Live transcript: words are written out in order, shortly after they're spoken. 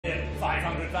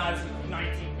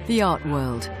The art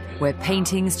world, where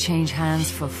paintings change hands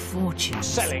for fortunes.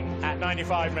 Selling at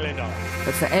 $95 million.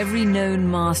 But for every known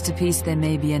masterpiece, there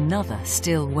may be another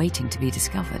still waiting to be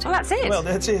discovered. Well, that's it. Well,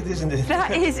 that's it, isn't it?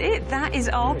 That is it. That is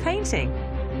our painting.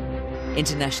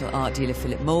 International art dealer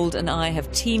Philip Mould and I have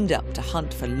teamed up to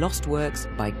hunt for lost works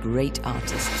by great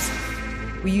artists.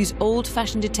 We use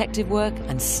old-fashioned detective work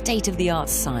and state-of-the-art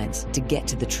science to get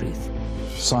to the truth.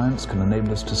 Science can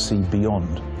enable us to see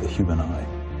beyond the human eye.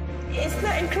 Isn't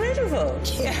that incredible?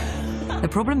 Yeah. The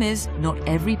problem is, not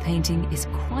every painting is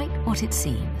quite what it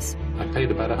seems. I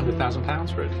paid about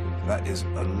 £100,000 for it. That is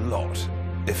a lot,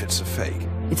 if it's a fake.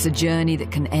 It's a journey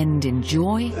that can end in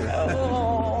joy.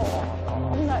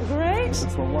 Oh, isn't that great? It's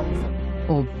wonderful.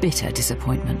 Or bitter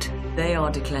disappointment. They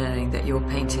are declaring that your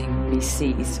painting be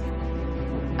seized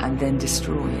and then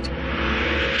destroyed.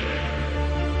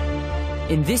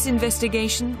 In this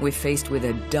investigation, we're faced with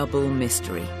a double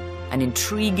mystery, an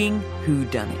intriguing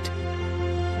whodunit.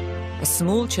 A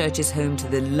small church is home to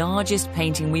the largest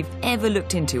painting we've ever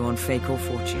looked into on Fake or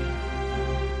Fortune.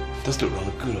 It does look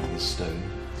rather good on the stone.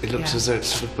 It looks as though it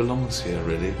sort of belongs here,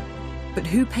 really. But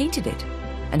who painted it?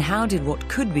 And how did what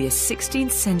could be a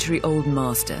 16th century old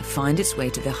master find its way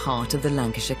to the heart of the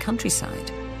Lancashire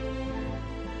countryside?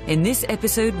 In this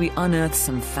episode, we unearth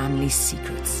some family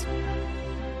secrets.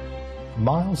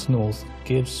 Miles North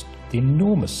gives the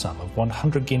enormous sum of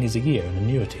 100 guineas a year in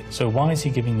annuity. So why is he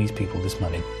giving these people this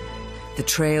money? The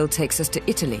trail takes us to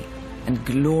Italy and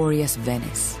glorious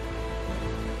Venice.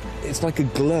 It's like a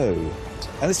glow.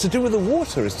 And it's to do with the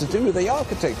water, it's to do with the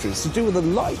architecture, it's to do with the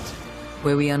light.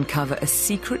 Where we uncover a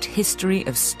secret history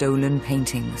of stolen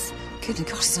paintings. Good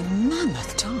God, it's a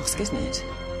mammoth task, isn't it?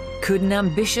 Could an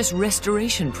ambitious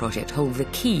restoration project hold the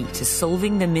key to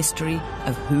solving the mystery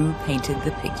of who painted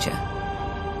the picture?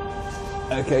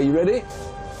 Okay, you ready?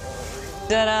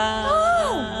 Ta-da!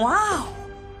 Oh, wow!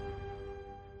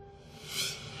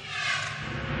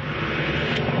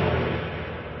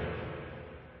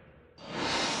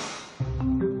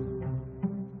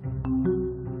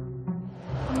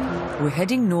 We're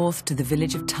heading north to the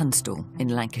village of Tunstall in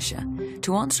Lancashire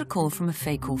to answer a call from a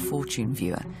Fake or Fortune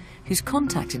viewer who's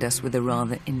contacted us with a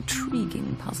rather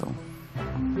intriguing puzzle.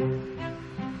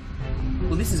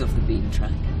 Well, this is off the beaten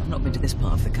track. I've not been to this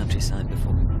part of the countryside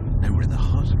before. No, we're in the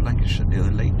heart of Lancashire, near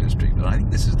the Lake District, and I think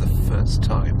this is the first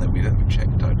time that we've ever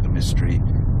checked out a mystery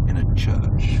in a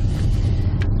church.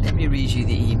 Let me read you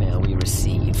the email we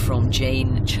received from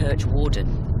Jane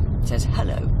Churchwarden. It says,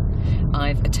 "Hello.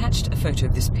 I've attached a photo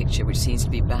of this picture which seems to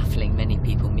be baffling many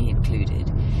people, me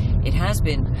included. It has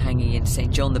been hanging in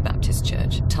St. John the Baptist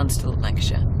Church, Tunstall,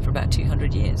 Lancashire, for about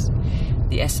 200 years.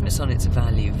 The estimates on its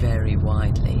value vary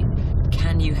widely.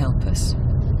 Can you help us?"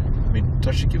 I mean,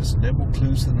 does she give us no more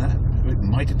clues than that? It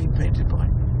might have been painted by.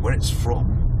 Where it's from?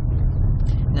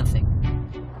 Nothing.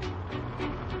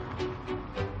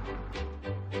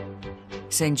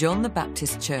 St. John the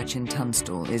Baptist Church in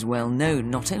Tunstall is well known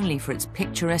not only for its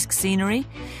picturesque scenery,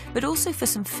 but also for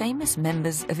some famous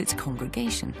members of its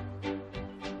congregation.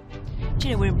 Do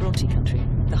you know, we're in Bronte country,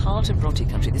 the heart of Bronte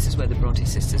country. This is where the Bronte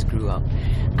sisters grew up,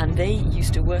 and they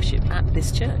used to worship at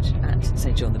this church, at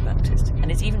St. John the Baptist,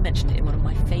 and it's even mentioned in one of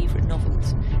my favourite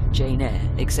novels, Jane Eyre,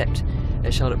 except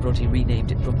Charlotte Bronte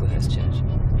renamed it Brocklehurst Church.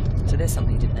 So there's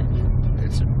something you didn't know.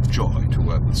 It's a joy to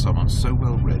work with someone so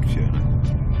well read, Fiona.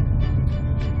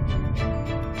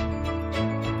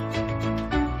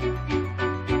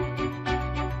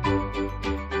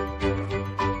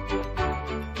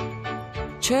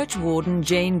 Church warden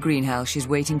Jane Greenhouse is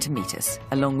waiting to meet us,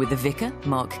 along with the vicar,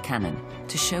 Mark Cannon,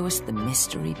 to show us the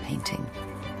mystery painting.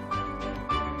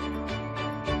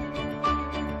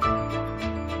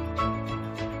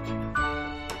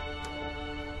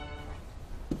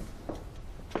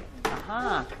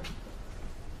 Aha!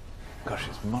 Gosh,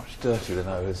 it's much dirtier than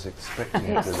I was expecting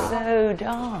it to It's look. so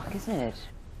dark, isn't it?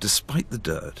 Despite the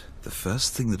dirt, the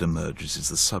first thing that emerges is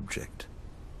the subject.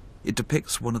 It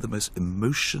depicts one of the most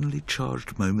emotionally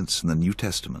charged moments in the New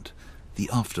Testament, the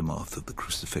aftermath of the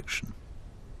crucifixion.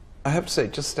 I have to say,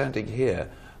 just standing here,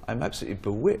 I'm absolutely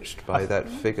bewitched by that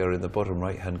figure in the bottom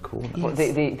right-hand corner. What,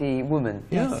 the woman?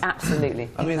 Yeah. Absolutely.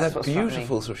 I mean, that's that what's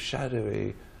beautiful sort of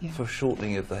shadowy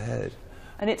foreshortening of the head.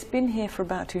 And it's been here for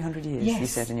about 200 years, you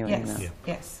said in your email.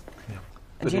 Yes.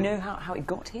 And do you know how it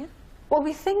got here? Well,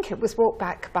 we think it was brought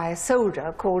back by a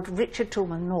soldier called Richard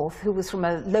Toulman North, who was from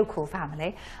a local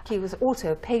family. He was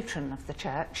also a patron of the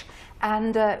church,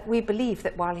 and we believe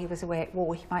that while he was away at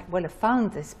war, he might well have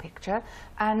found this picture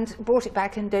and brought it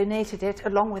back and donated it,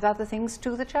 along with other things,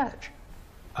 to the church.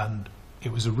 And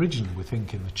it was originally, we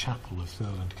think, in the chapel of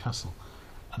Thurland Castle,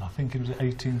 And I think it was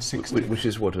 1860. Which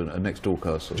is what, a next-door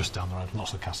castle? Just down the road,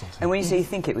 lots of castles. And when you say you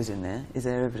think it was in there, is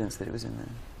there evidence that it was in there?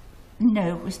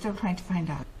 No, we're still trying to find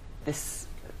out. This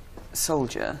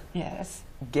soldier Yes.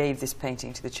 gave this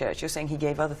painting to the church. You're saying he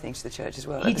gave other things to the church as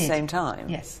well He at the did. same time?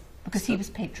 Yes, because he was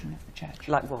patron of the church.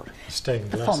 Like what?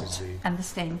 Stained The glass font is the... and the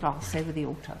stained glass over the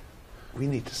altar. We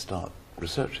need to start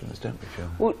researching this, don't we,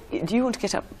 Fiona? Well, do you want to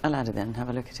get up a ladder then and have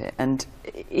a look at it? And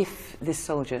if this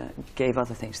soldier gave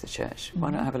other things to the church,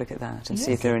 why not have a look at that and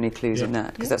see if there are any clues in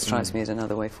that? Because that strikes me as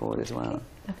another way forward as well.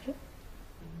 Okay.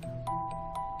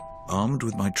 Armed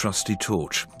with my trusty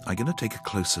torch, I'm going to take a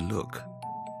closer look.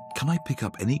 Can I pick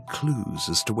up any clues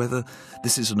as to whether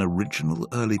this is an original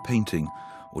early painting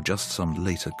or just some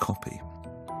later copy?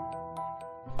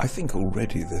 I think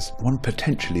already there's one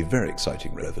potentially very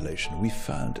exciting revelation. We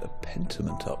found a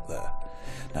pentiment up there.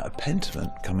 Now, a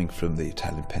pentiment, coming from the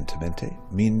Italian pentamente,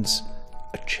 means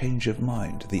a change of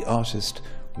mind. The artist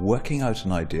working out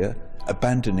an idea,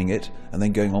 abandoning it, and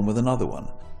then going on with another one.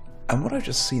 And what I've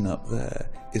just seen up there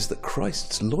is that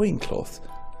Christ's loincloth,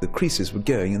 the creases were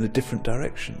going in a different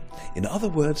direction. In other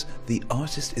words, the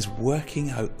artist is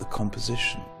working out the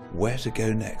composition, where to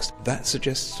go next. That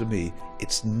suggests to me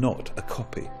it's not a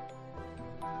copy.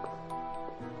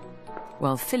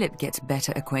 While Philip gets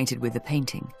better acquainted with the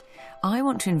painting, I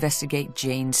want to investigate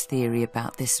Jane's theory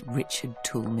about this Richard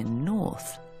Toulmin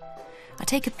North. I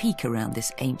take a peek around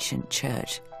this ancient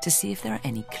church to see if there are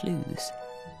any clues.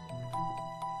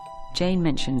 Jane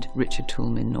mentioned Richard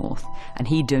Toulmin North, and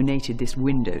he donated this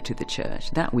window to the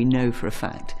church. That we know for a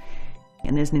fact.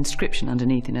 And there's an inscription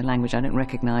underneath in a language I don't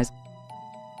recognise.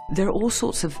 There are all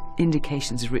sorts of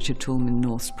indications of Richard Toulmin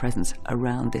North's presence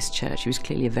around this church. He was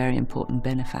clearly a very important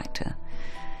benefactor.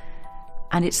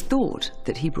 And it's thought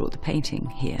that he brought the painting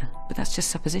here, but that's just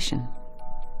supposition.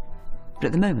 But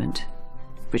at the moment,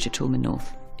 Richard Toulmin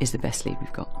North is the best lead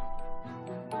we've got.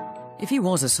 If he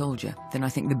was a soldier, then I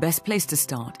think the best place to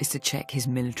start is to check his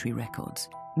military records.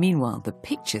 Meanwhile, the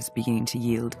picture's beginning to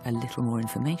yield a little more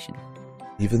information.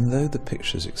 Even though the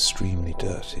picture's extremely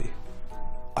dirty,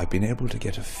 I've been able to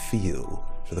get a feel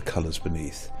for the colours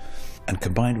beneath. And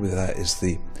combined with that is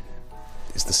the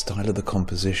style of the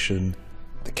composition,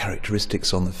 the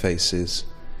characteristics on the faces.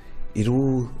 It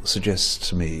all suggests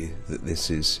to me that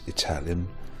this is Italian,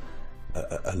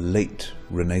 a late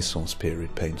Renaissance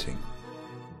period painting.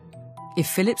 If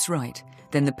Philip's right,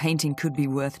 then the painting could be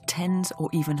worth tens or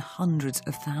even hundreds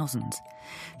of thousands.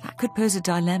 That could pose a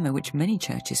dilemma which many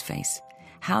churches face.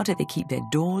 How do they keep their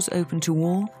doors open to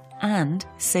all and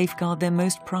safeguard their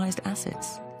most prized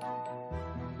assets?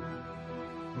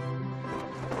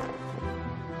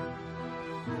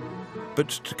 But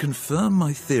to confirm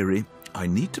my theory, I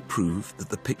need to prove that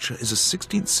the picture is a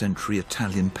 16th century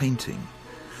Italian painting,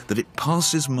 that it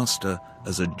passes muster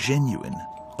as a genuine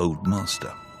Old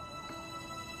Master.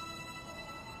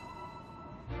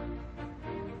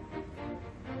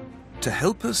 To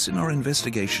help us in our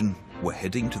investigation, we're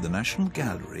heading to the National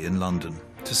Gallery in London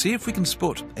to see if we can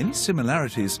spot any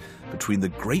similarities between the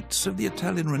greats of the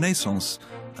Italian Renaissance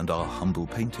and our humble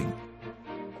painting.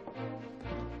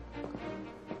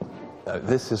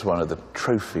 This is one of the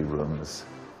trophy rooms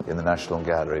in the National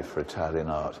Gallery for Italian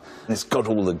art. And it's got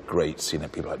all the greats, you know,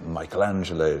 people like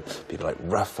Michelangelo, people like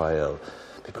Raphael,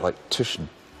 people like Titian.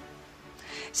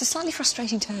 It's a slightly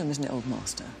frustrating term, isn't it, Old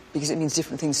Master? Because it means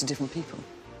different things to different people.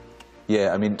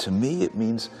 Yeah, I mean, to me it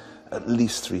means at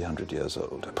least 300 years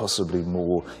old, possibly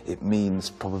more. It means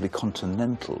probably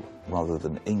continental rather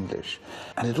than English.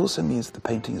 And it also means the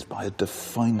painting is by a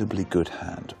definably good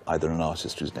hand, either an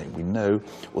artist whose name we know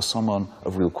or someone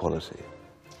of real quality.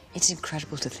 It's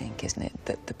incredible to think, isn't it,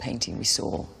 that the painting we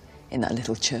saw in that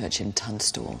little church in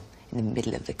Tunstall, in the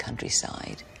middle of the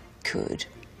countryside, could,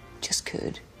 just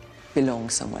could, belong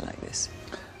somewhere like this.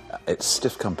 It's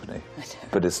stiff company,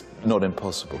 but it's not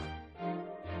impossible.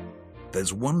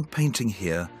 There's one painting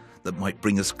here that might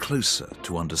bring us closer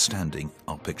to understanding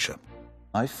our picture.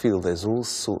 I feel there's all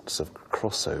sorts of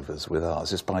crossovers with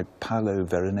ours. It's by Paolo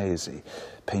Veronese,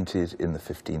 painted in the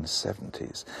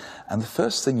 1570s. And the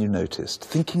first thing you noticed,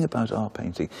 thinking about our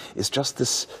painting, is just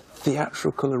this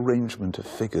theatrical arrangement of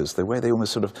figures, the way they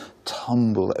almost sort of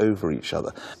tumble over each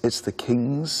other. It's the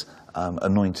kings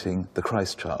anointing the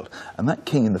Christ child. And that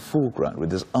king in the foreground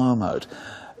with his arm out,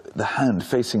 the hand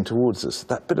facing towards us,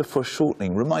 that bit of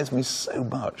foreshortening reminds me so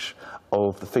much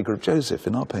of the figure of Joseph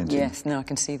in our painting. Yes, no, I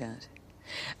can see that.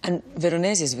 And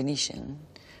Veronese is Venetian,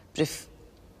 but if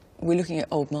we're looking at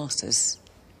old masters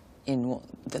in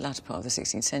the latter part of the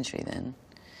 16th century, then,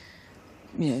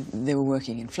 you know, they were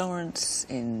working in Florence,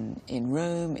 in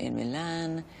Rome, in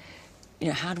Milan. you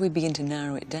know, how do we begin to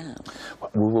narrow it down?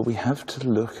 Well, we have to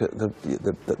look at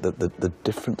the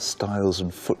different styles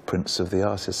and footprints of the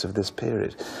artists of this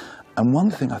period. And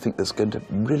one thing I think that's going to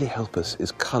really help us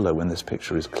is colour when this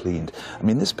picture is cleaned. I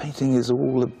mean, this painting is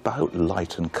all about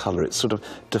light and colour. It sort of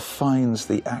defines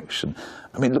the action.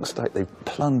 I mean, it looks like they've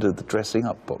plundered the dressing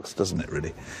up box, doesn't it,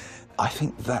 really? I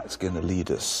think that's going to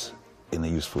lead us in a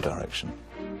useful direction.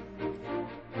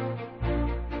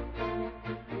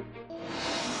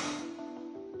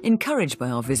 Encouraged by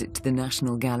our visit to the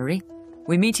National Gallery,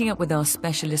 we're meeting up with our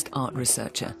specialist art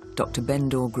researcher, Dr.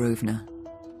 Bendor Grosvenor.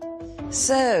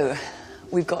 So,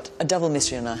 we've got a double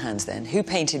mystery on our hands then. Who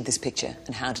painted this picture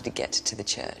and how did it get to the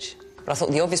church? But I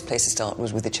thought the obvious place to start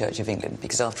was with the Church of England,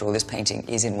 because after all, this painting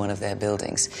is in one of their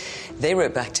buildings. They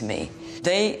wrote back to me.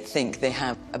 They think they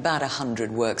have about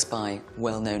 100 works by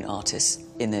well-known artists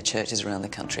in their churches around the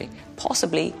country,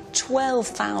 possibly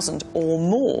 12,000 or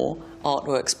more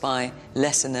artworks by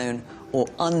lesser-known or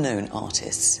unknown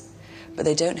artists. But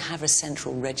they don't have a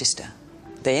central register.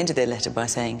 They ended their letter by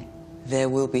saying, there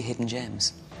will be hidden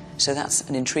gems. So that's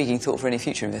an intriguing thought for any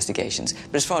future investigations.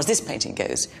 But as far as this painting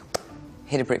goes,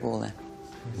 hit a brick wall there.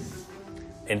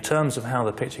 In terms of how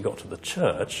the picture got to the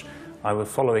church, I was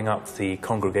following up the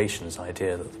congregation's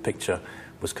idea that the picture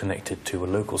was connected to a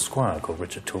local squire called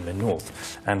Richard Toulmin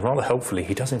North. And rather helpfully,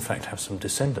 he does in fact have some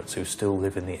descendants who still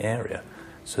live in the area.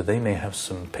 So they may have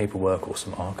some paperwork or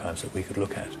some archives that we could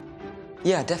look at.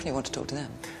 Yeah, I definitely want to talk to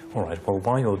them. All right, well,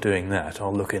 while you're doing that,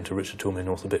 I'll look into Richard Toulmin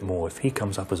North a bit more. If he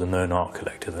comes up as a known art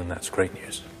collector, then that's great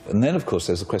news. And then, of course,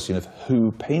 there's the question of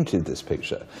who painted this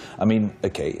picture. I mean,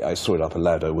 OK, I saw it up a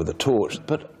ladder with a torch,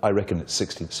 but I reckon it's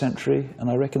 16th century, and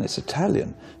I reckon it's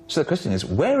Italian. So the question is,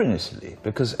 where in Italy?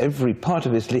 Because every part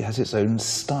of Italy has its own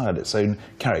style, its own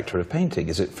character of painting.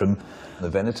 Is it from the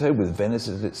Veneto, with Venice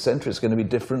at its centre? It's going to be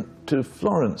different to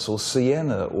Florence or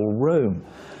Siena or Rome.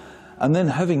 And then,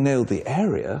 having nailed the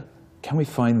area, can we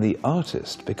find the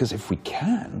artist? Because if we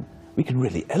can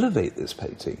really elevate this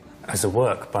painting. As a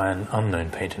work by an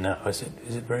unknown painter now, is it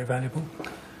very valuable?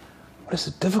 Well, it's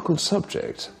a difficult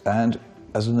subject, and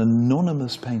as an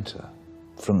anonymous painter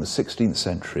from the 16th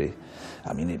century,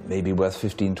 I mean, it may be worth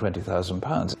 £15,000,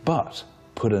 £20,000, but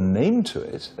put a name to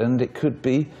it, and it could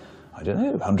be, I don't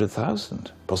know,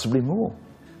 100,000, possibly more.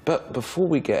 But before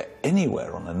we get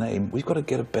anywhere on a name, we've got to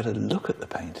get a better look at the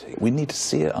painting. We need to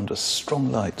see it under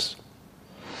strong lights.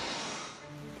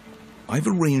 I've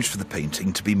arranged for the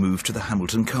painting to be moved to the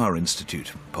Hamilton Carr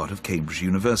Institute, part of Cambridge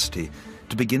University,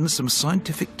 to begin some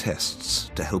scientific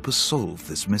tests to help us solve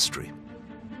this mystery.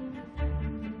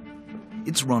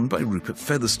 It's run by Rupert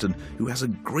Featherstone, who has a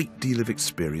great deal of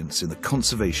experience in the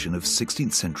conservation of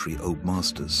 16th century old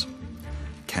masters.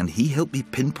 Can he help me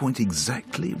pinpoint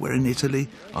exactly where in Italy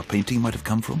our painting might have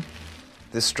come from?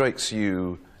 This strikes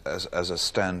you as a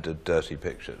standard dirty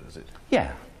picture, does it?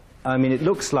 Yeah. I mean, it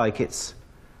looks like it's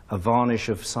a varnish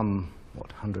of some,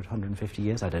 what, 100, 150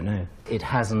 years? I don't know. It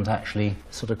hasn't actually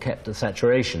sort of kept the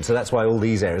saturation, so that's why all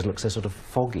these areas look so sort of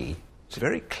foggy. It's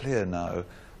very clear now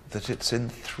that it's in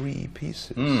 3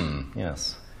 pieces.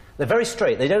 Yes. They're very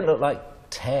straight. They don't look like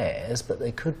tears, but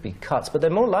they could be cuts, but they're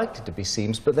more likely to be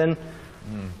seams, but then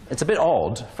it's a bit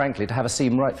odd, frankly, to have a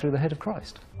seam right through the head of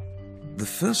Christ. The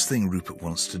first thing Rupert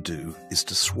wants to do is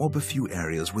to swab a few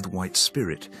areas with white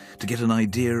spirit to get an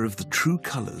idea of the true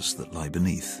colours that lie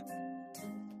beneath.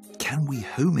 Can we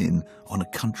home in on a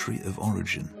country of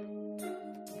origin?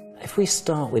 If we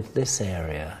start with this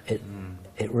area,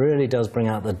 it really does bring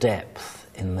out the depth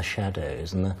in the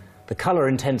shadows, and the colour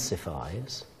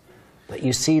intensifies, but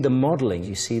you see the modelling,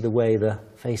 you see the way the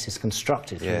face is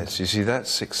constructed. Yes, you see,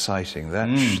 that's exciting.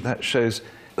 That shows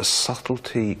a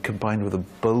subtlety combined with a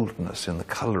boldness in the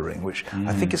colouring, which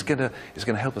I think is going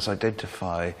to help us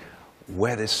identify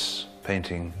where this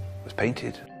painting was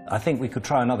painted. I think we could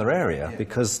try another area,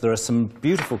 because there are some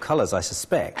beautiful colours, I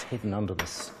suspect, hidden under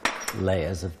this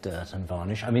layers of dirt and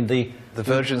varnish. I mean, the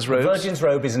Virgin's robe. The Virgin's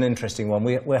robe is an interesting one.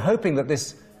 We're hoping that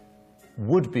this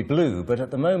would be blue, but at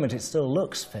the moment it still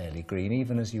looks fairly green,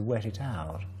 even as you wet it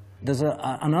out. There's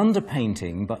an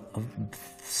underpainting, but of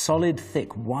solid,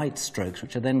 thick white strokes,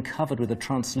 which are then covered with a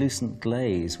translucent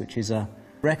glaze, which is a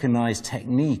recognised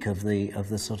technique of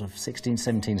the sort of 16th,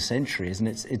 17th centuries, and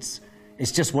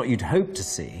it's just what you'd hope to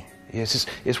see. Yes,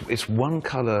 it's one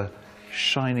colour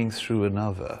shining through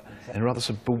another in a rather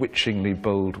sort of bewitchingly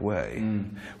bold way,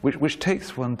 which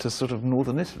takes one to sort of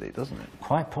northern Italy, doesn't it?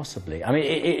 Quite possibly. I mean,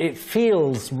 it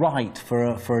feels right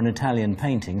for an Italian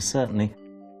painting, certainly.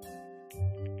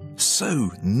 So,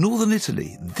 northern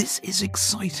Italy, this is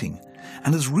exciting.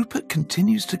 And as Rupert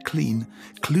continues to clean,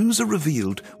 clues are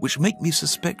revealed which make me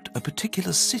suspect a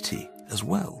particular city as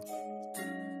well.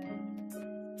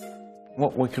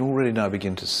 What we can already now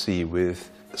begin to see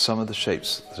with some of the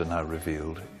shapes that are now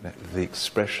revealed, the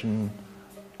expression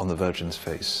on the Virgin's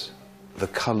face, the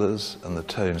colours and the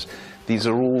tones, these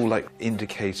are all like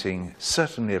indicating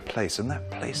certainly a place, and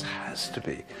that place has to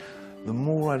be. The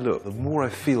more I look, the more I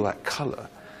feel that colour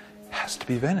has to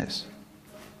be Venice.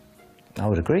 I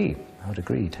would agree,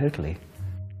 totally.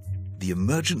 The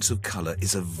emergence of colour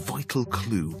is a vital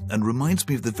clue and reminds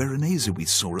me of the Veronese we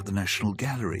saw at the National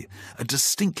Gallery, a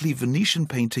distinctly Venetian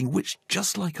painting which,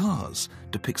 just like ours,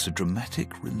 depicts a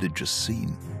dramatic religious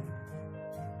scene.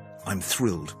 I'm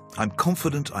thrilled. I'm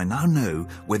confident I now know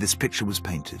where this picture was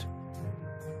painted.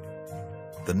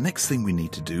 The next thing we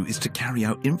need to do is to carry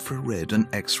out infrared and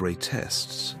X-ray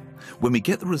tests. When we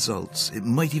get the results, it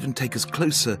might even take us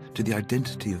closer to the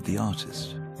identity of the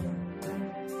artist.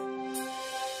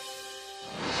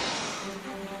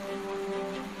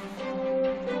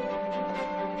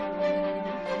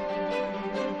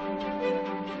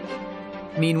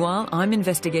 Meanwhile, I'm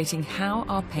investigating how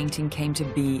our painting came to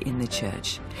be in the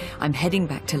church. I'm heading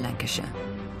back to Lancashire.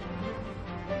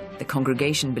 The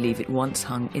congregation believe it once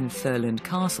hung in Thurland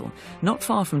Castle, not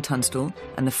far from Tunstall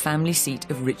and the family seat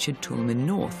of Richard Toulmin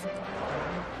North.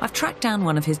 I've tracked down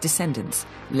one of his descendants,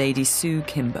 Lady Sue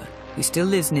Kimber, who still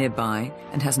lives nearby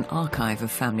and has an archive of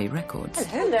family records.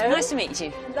 Hello. Nice to meet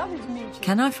you. Lovely to meet you.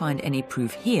 Can I find any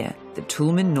proof here that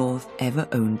Toulmin North ever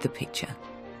owned the picture?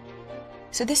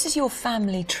 So this is your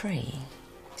family tree.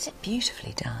 Is it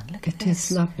beautifully done? Look at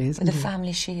this. It is lovely, isn't it? With the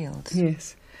family shields.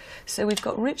 Yes. So we've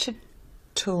got Richard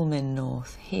Toulmin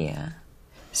North here.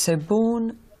 So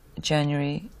born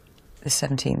January the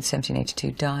 17th,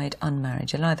 1782, died unmarried,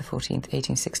 July the 14th,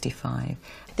 1865.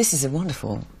 This is a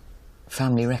wonderful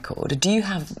family record. Do you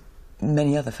have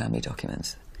many other family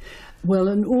documents? Well,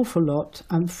 an awful lot,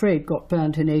 I'm afraid, got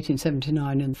burnt in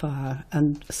 1879 in fire,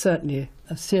 and certainly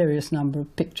a serious number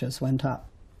of pictures went up.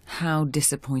 How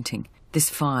disappointing. This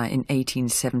fire in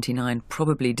 1879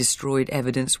 probably destroyed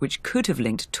evidence which could have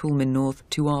linked Toulmin North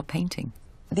to our painting.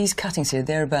 These cuttings here,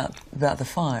 they're about the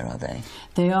fire, are they?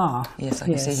 They are. Yes, I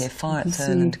can see here, fire at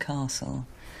Thurland Castle.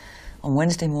 On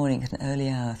Wednesday morning at an early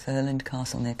hour, Thurland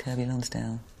Castle near Kirby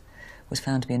Lonsdale was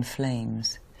found to be in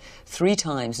flames. 3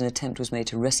 times an attempt was made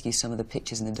to rescue some of the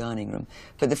pictures in the dining room,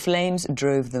 but the flames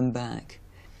drove them back.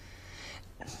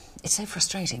 It's so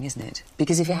frustrating, isn't it?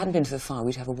 Because if it hadn't been for the fire,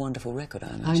 we'd have a wonderful record,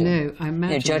 I imagine. I know, I imagine.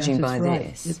 You know, judging by right.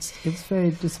 this. It's very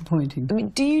disappointing. I mean,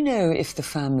 do you know if the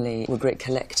family were great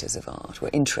collectors of art, were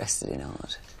interested in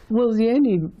art? Well, the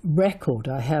only record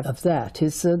I have of that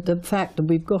is the fact that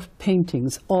we've got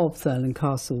paintings of Thurland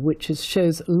Castle, which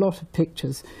shows a lot of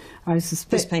pictures. I suspect...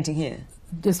 This painting here?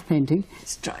 This painting.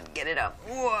 Let's try and get it up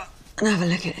and have a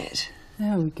look at it.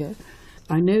 There we go.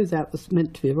 I know that was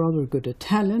meant to be rather a good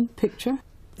Italian picture.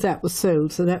 That was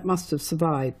sold, so that must have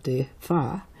survived the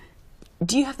fire.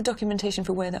 Do you have the documentation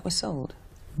for where that was sold?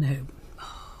 No.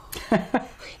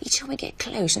 Each time we get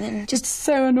close and then just... It's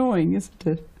so annoying, isn't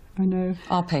it? I know.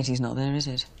 Our painting's not there, is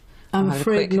it? I'm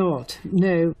afraid not,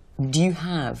 no. Do you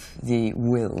have the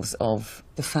wills of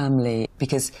the family?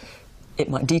 Because it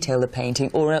might detail the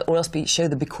painting or else show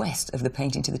the bequest of the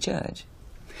painting to the church.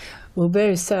 Well,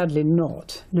 very sadly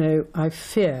not. No, I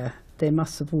fear they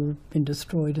must have all been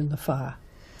destroyed in the fire.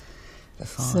 The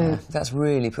fire. So, that's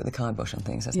really put the kibosh on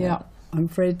things, hasn't it? Yeah, I'm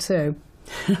afraid so.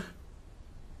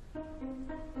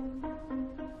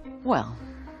 Well,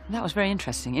 that was very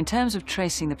interesting. In terms of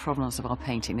tracing the provenance of our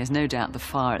painting, there's no doubt the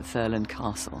fire at Thurland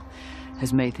Castle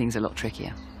has made things a lot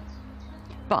trickier.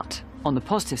 But on the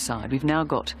positive side, we've now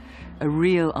got a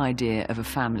real idea of a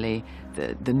family,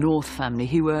 the North family,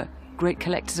 who were great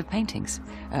collectors of paintings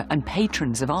and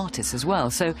patrons of artists as well.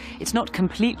 So it's not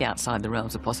completely outside the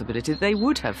realms of possibility that they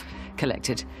would have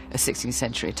collected a 16th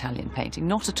century Italian painting.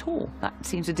 Not at all. That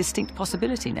seems a distinct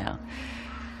possibility now.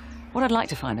 What I'd like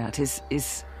to find out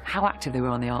is how active they were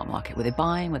on the art market. Were they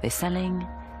buying? Were they selling?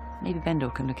 Maybe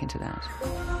Bendor can look into that.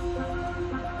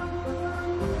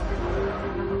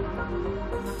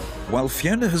 While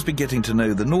Fiona has been getting to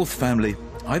know the North family,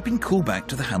 I've been called back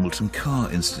to the Hamilton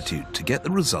Carr Institute to get the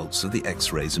results of the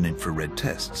X-rays and infrared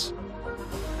tests.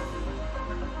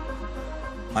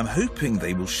 I'm hoping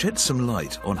they will shed some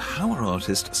light on how our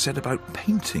artist set about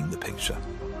painting the picture.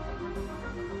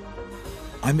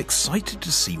 I'm excited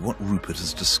to see what Rupert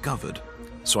has discovered,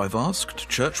 so I've asked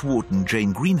Church Warden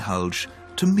Jane Greenhalgh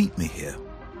to meet me here.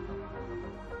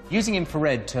 Using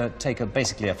infrared to take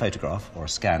basically a photograph or a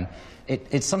scan,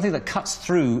 it's something that cuts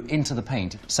through into the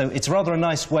paint. So it's rather a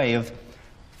nice way of,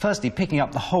 firstly, picking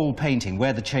up the whole painting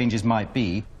where the changes might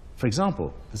be. For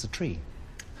example, there's a tree.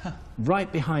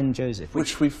 right behind Joseph.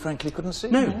 Which we frankly couldn't see.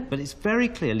 No, but it's very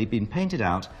clearly been painted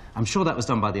out. I'm sure that was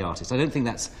done by the artist. I don't think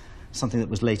that's something that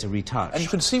was later retouched. And you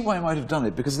can see why I might have done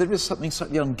it, because there is something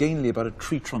slightly ungainly about a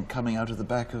tree trunk coming out of the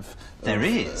back of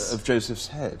Joseph's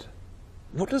head.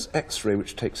 What does X-ray,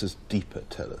 which takes us deeper,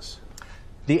 tell us?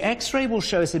 The X-ray will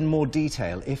show us in more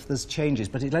detail if there's changes,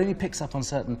 but it only picks up on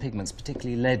certain pigments,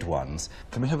 particularly lead ones.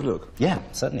 Can we have a look? Yeah,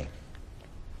 certainly.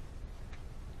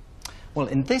 Well,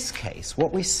 in this case,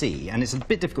 what we see, and it's a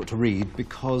bit difficult to read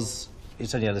because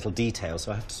it's only a little detail,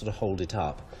 so I have to sort of hold it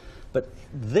up. But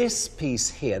this piece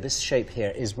here, this shape here,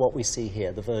 is what we see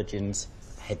here, the Virgin's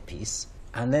headpiece.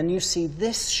 And then you see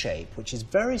this shape, which is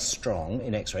very strong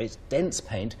in X-ray. It's dense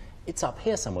paint. It's up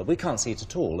here somewhere. We can't see it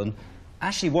at all. And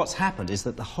actually what's happened is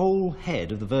that the whole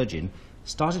head of the Virgin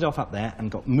started off up there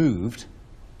and got moved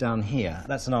down here.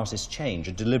 That's an artist's change,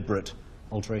 a deliberate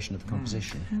alteration of the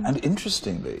composition. And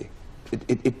interestingly,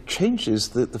 it changes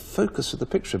the focus of the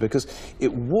picture, because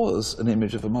it was an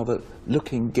image of a mother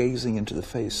gazing into the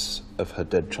face of her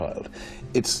dead child.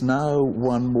 It's now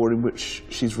one more in which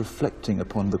she's reflecting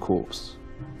upon the corpse.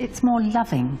 It's more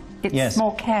loving, it's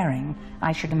more caring,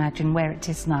 I should imagine, where it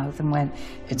is now than when...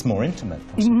 It's more intimate,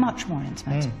 possibly. Much more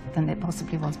intimate than it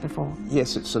possibly was before.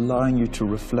 Yes, it's allowing you to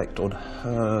reflect on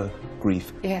her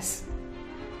grief. Yes.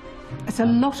 There's a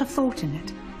lot of thought in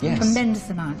it. Yes.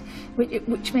 Tremendous amount,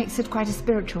 which makes it quite a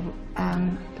spiritual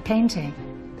painting.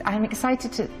 I'm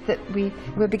excited that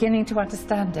we're beginning to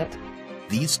understand it.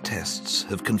 These tests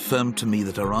have confirmed to me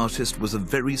that our artist was a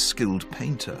very skilled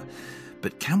painter.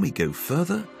 But can we go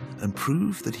further and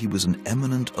prove that he was an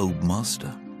eminent old master?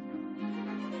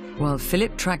 While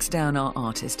Philip tracks down our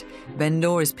artist,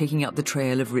 Bendor is picking up the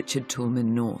trail of Richard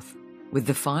Toulmin North. With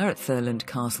the fire at Thurland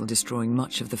Castle destroying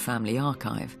much of the family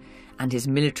archive, and his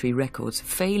military records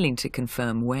failing to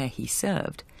confirm where he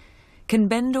served, can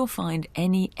Bendor find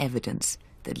any evidence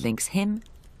that links him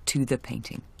to the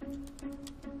painting?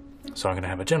 So I'm going to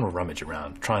have a general rummage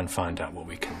around, try and find out what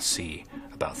we can see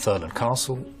about Thurland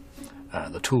Castle,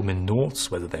 the Toulmin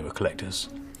Norths, whether they were collectors,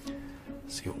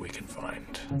 see what we can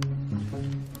find.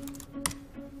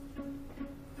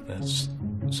 There's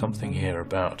something here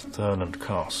about Thurland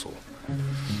Castle,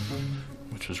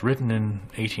 which was written in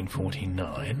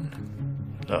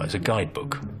 1849. It's a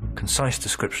guidebook, concise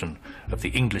description of the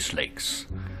English lakes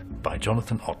by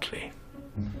Jonathan Otley.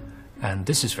 And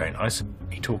this is very nice.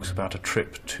 He talks about a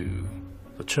trip to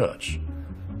the church.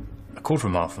 A quarter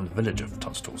of a mile from the village of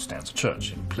Tunstall stands a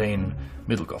church in plain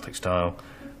Middle Gothic style.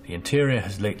 The interior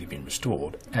has lately been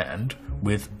restored, and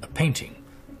with a painting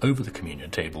over the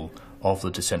communion table of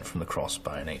the Descent from the Cross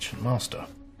by an ancient master.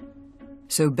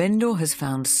 So Bendor has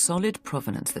found solid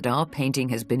provenance that our painting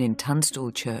has been in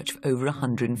Tunstall Church for over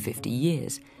 150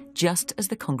 years, just as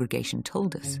the congregation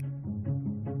told us.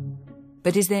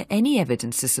 But is there any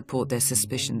evidence to support their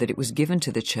suspicion that it was given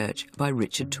to the church by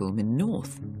Richard Toulmin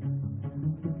North?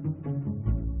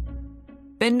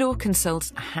 Bendor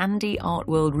consults a handy art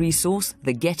world resource,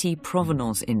 the Getty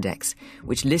Provenance Index,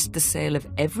 which lists the sale of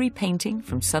every painting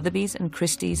from Sotheby's and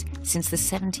Christie's since the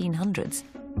 1700s.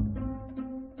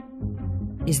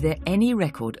 Is there any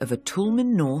record of a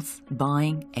Toulmin North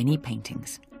buying any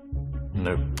paintings?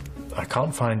 No, I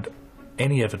can't find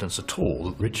any evidence at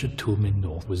all that Richard Toulmin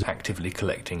North was actively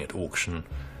collecting at auction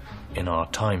in our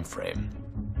time frame.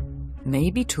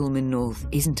 Maybe Toulmin North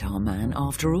isn't our man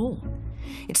after all.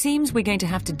 It seems we're going to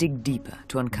have to dig deeper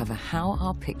to uncover how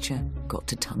our picture got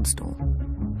to Tunstall.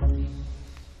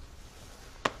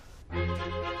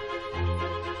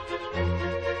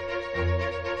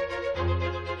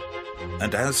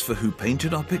 And as for who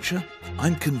painted our picture,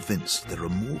 I'm convinced there are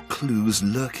more clues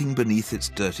lurking beneath its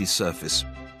dirty surface.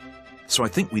 So I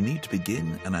think we need to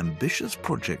begin an ambitious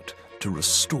project to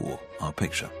restore our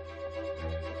picture.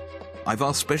 I've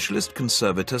asked specialist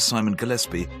conservator Simon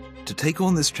Gillespie to take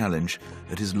on this challenge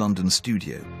at his London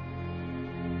studio.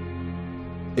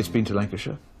 It's been to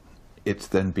Lancashire, it's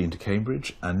then been to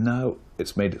Cambridge, and now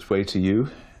it's made its way to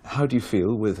you. How do you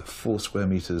feel with 4 square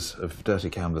metres of dirty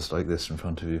canvas like this in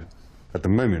front of you? At the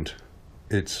moment,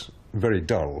 it's very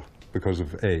dull because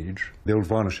of age. The old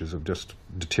varnishes have just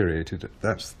deteriorated.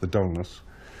 That's the dullness.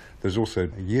 There's also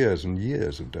years and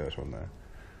years of dirt on there.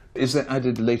 Is there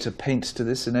added later paint to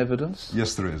this in evidence?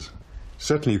 Yes, there is.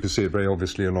 Certainly you can see it very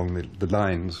obviously along the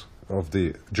lines of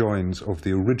the joins of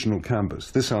the original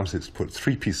canvas. This artist put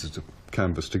 3 pieces of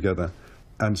canvas together,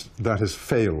 and that has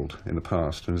failed in the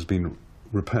past and has been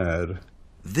repaired.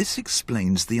 This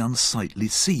explains the unsightly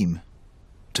seam.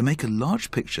 To make a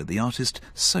large picture, the artist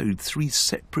sewed 3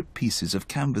 separate pieces of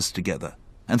canvas together,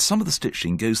 and some of the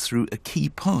stitching goes through a key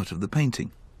part of the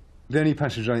painting. The only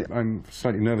passage I'm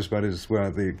slightly nervous about is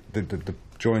where the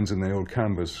joins in the old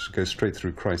canvas go straight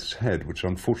through Christ's head, which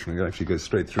unfortunately actually goes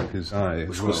straight through his eye.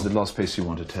 Which was the last place you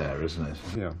want to tear, isn't it?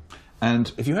 Yeah.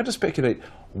 And if you had to speculate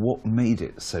what made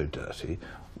it so dirty,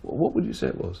 what would you say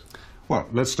it was? Well,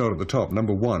 let's start at the top.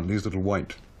 Number one, these little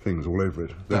white things all over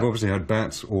it. They've obviously had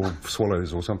bats or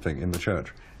swallows or something in the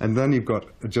church. And then you've got,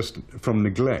 just from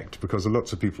neglect, because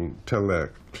lots of people tell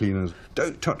their cleaners,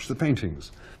 don't touch the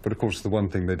paintings. But of course the one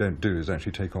thing they don't do is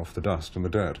actually take off the dust and the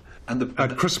dirt. And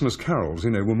at Christmas carols,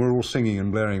 you know, when we're all singing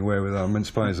and blaring away with our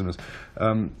mince pies in us,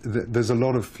 there's a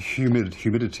lot of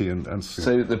humidity and...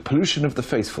 So the pollution of the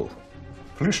faithful.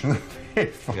 Pollution of the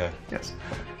faithful. Yeah. Yes.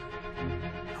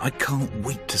 I can't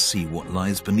wait to see what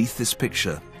lies beneath this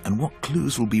picture and what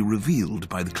clues will be revealed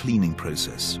by the cleaning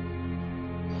process.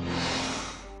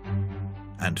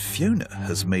 And Fiona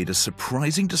has made a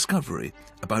surprising discovery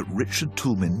about Richard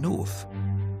Toulmin North.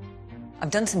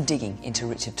 I've done some digging into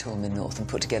Richard Toulmin North and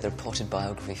put together a potted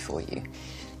biography for you.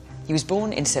 He was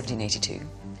born in 1782,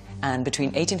 and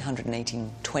between 1800 and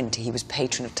 1820 he was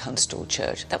patron of Tunstall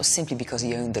Church. That was simply because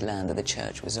he owned the land that the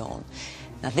church was on.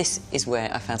 Now this is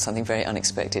where I found something very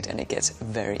unexpected, and it gets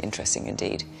very interesting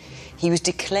indeed. He was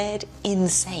declared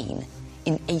insane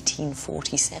in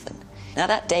 1847. Now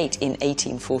that date in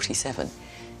 1847,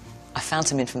 I found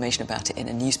some information about it in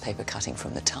a newspaper cutting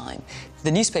from the time.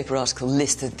 The newspaper article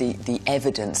listed the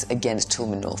evidence against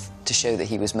Toulmin North to show that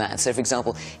he was mad. So, for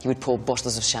example, he would pour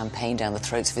bottles of champagne down the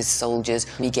throats of his soldiers.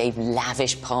 He gave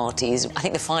lavish parties. I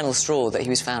think the final straw that he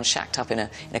was found shacked up in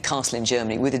a castle in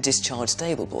Germany with a discharged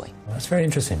stable boy. Well, that's very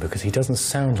interesting, because he doesn't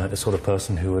sound like the sort of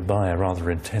person who would buy a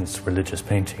rather intense religious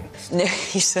painting. No,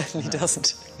 he certainly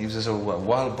doesn't. He was a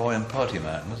wild boy and party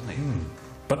man, wasn't he?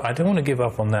 But I don't want to give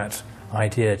up on that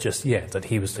idea just yet, that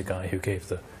he was the guy who gave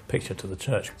the picture to the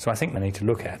church. So I think we need to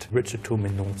look at Richard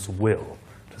Toulmin North's will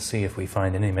to see if we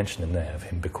find any mention in there of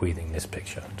him bequeathing this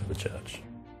picture to the church.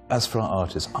 As for our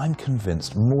artist, I'm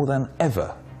convinced more than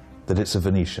ever that it's a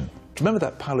Venetian. Do you remember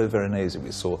that Paolo Veronese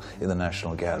we saw in the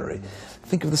National Gallery?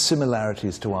 Think of the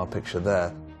similarities to our picture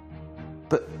there.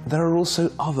 But there are also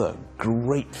other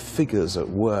great figures at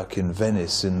work in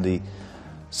Venice in the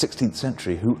 16th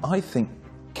century who I think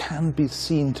can be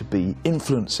seen to be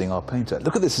influencing our painter.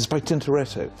 Look at this, it's by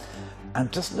Tintoretto.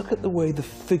 And just look at the way the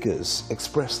figures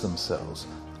express themselves,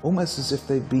 almost as if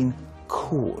they've been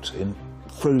caught in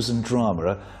frozen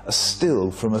drama, a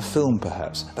still from a film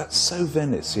perhaps. That's so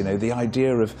Venice, you know, the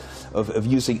idea of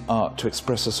using art to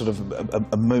express a sort of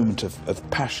a moment of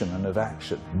passion and of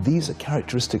action. These are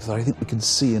characteristics that I think we can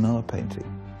see in our painting.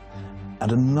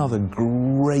 And another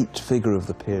great figure of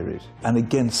the period, and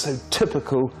again so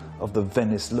typical of the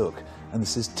Venice look, and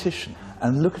this is Titian.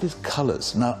 And look at his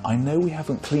colours. Now, I know we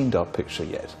haven't cleaned our picture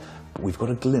yet, but we've got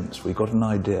a glimpse, we've got an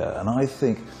idea, and I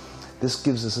think this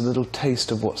gives us a little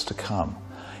taste of what's to come.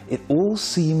 It all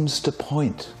seems to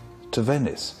point to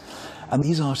Venice, and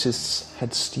these artists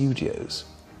had studios,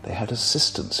 they had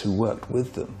assistants who worked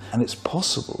with them, and it's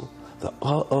possible that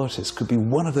our artist could be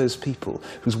one of those people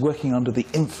who's working under the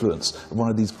influence of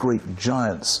one of these great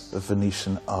giants of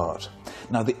Venetian art.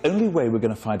 Now, the only way we're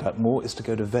going to find out more is to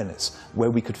go to Venice,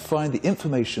 where we could find the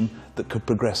information that could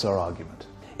progress our argument.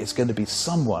 It's going to be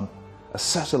someone, a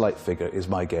satellite figure is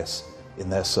my guess, in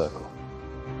their circle.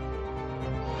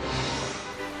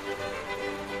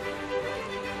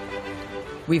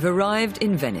 We've arrived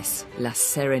in Venice, La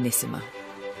Serenissima.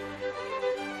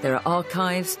 There are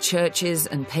archives, churches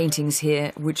and paintings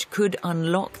here which could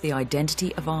unlock the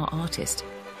identity of our artist.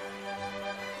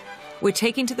 We're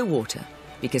taking to the water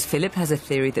because Philip has a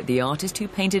theory that the artist who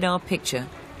painted our picture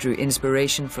drew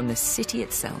inspiration from the city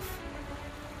itself.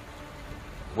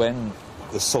 When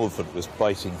the solvent was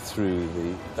biting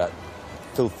through that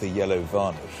filthy yellow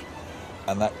varnish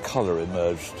and that colour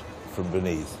emerged from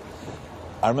beneath,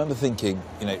 I remember thinking,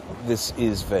 you know, this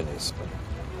is Venice.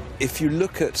 If you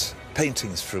look at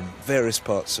paintings from various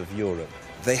parts of Europe,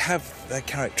 they have their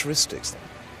characteristics,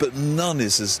 but none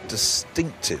is as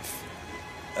distinctive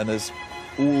and as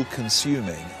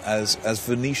all-consuming as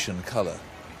Venetian colour.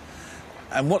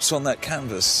 And what's on that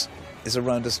canvas is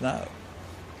around us now.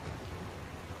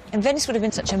 And Venice would have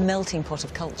been such a melting pot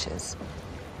of cultures,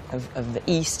 of the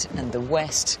East and the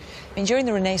West. I mean, during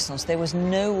the Renaissance, there was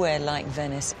nowhere like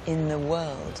Venice in the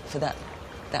world for that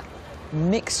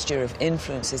mixture of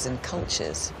influences and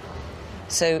cultures.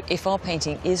 So if our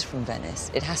painting is from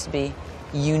Venice, it has to be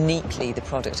uniquely the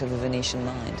product of the Venetian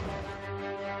mind.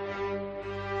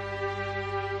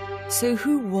 So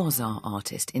who was our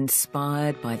artist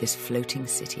inspired by this floating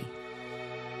city?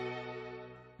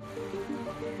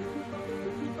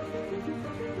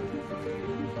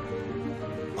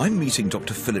 I'm meeting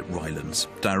Dr. Philip Rylands,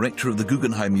 director of the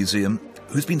Guggenheim Museum,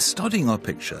 who's been studying our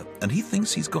picture, and he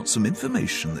thinks he's got some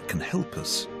information that can help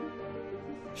us.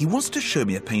 He wants to show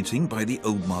me a painting by the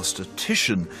old master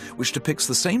Titian, which depicts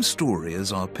the same story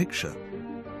as our picture.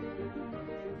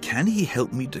 Can he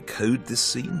help me decode this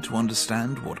scene to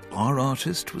understand what our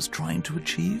artist was trying to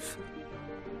achieve?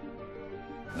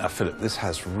 Now, Philip, this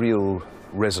has real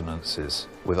resonances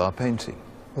with our painting.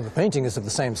 Well, the painting is of the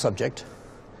same subject.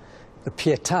 The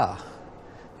Pietà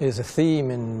is a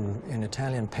theme in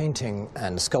Italian painting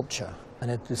and sculpture, and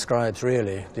it describes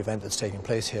really the event that's taking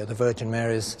place here, the Virgin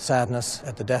Mary's sadness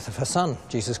at the death of her son,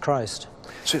 Jesus Christ.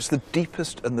 So it's the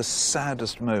deepest and the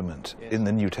saddest moment in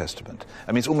the New Testament.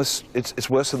 I mean, it's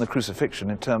worse than the crucifixion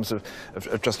in terms of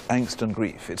just angst and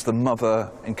grief. It's the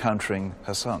mother encountering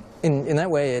her son. In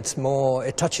that way,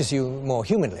 it touches you more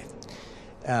humanly.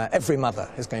 Every mother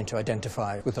is going to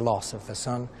identify with the loss of her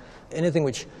son. Anything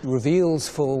which reveals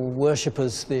for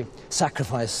worshippers the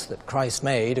sacrifice that Christ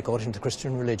made, according to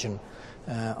Christian religion,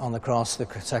 on the cross, the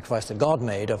sacrifice that God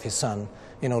made of his son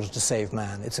in order to save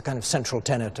man. It's a kind of central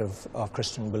tenet of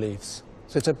Christian beliefs.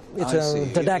 So it's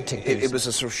a didactic piece. It was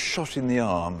a sort of shot in the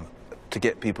arm to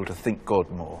get people to think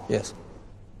God more. Yes.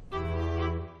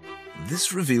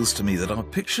 This reveals to me that our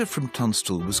picture from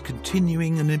Tunstall was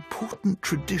continuing an important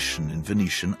tradition in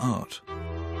Venetian art.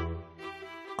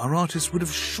 Our artist would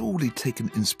have surely taken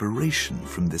inspiration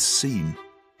from this scene.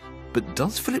 But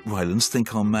does Philip Rylands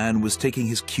think our man was taking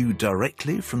his cue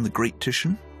directly from the great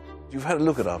Titian? You've had a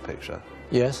look at our picture.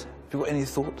 Yes. Have you got any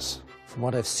thoughts? From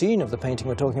what I've seen of the painting,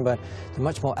 we're talking about the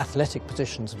much more athletic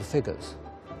positions of the figures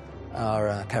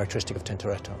are characteristic of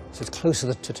Tintoretto. So it's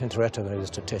closer to Tintoretto than it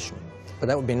is to Titian. But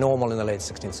that would be normal in the late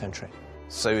 16th century.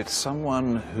 So it's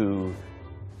someone who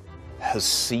has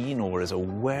seen or is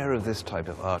aware of this type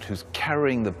of art, who's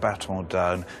carrying the baton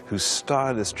down, whose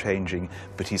style is changing,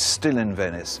 but he's still in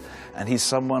Venice, and he's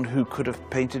someone who could have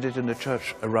painted it in a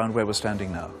church around where we're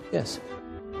standing now. Yes.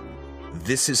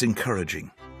 This is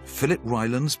encouraging. Philip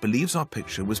Rylands believes our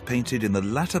picture was painted in the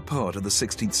latter part of the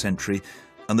 16th century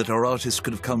and that our artist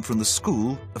could have come from the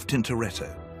school of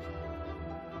Tintoretto.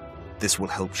 This will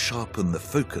help sharpen the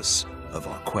focus of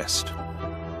our quest.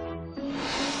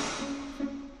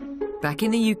 Back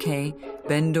in the UK,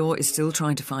 Bendor is still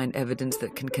trying to find evidence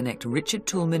that can connect Richard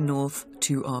Toulmin North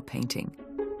to our painting.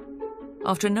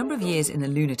 After a number of years in a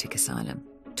lunatic asylum,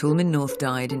 Toulmin North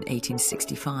died in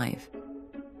 1865.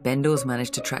 Bendor's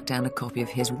managed to track down a copy of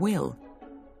his will.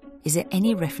 Is there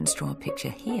any reference to our picture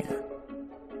here?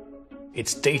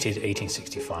 It's dated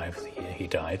 1865, the year he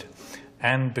died,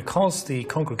 and because the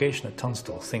congregation at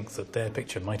Tunstall think that their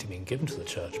picture might have been given to the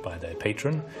church by their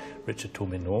patron, Richard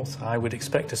Toulmin North, I would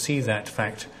expect to see that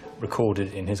fact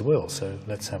recorded in his will. So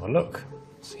let's have a look,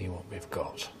 see what we've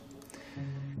got.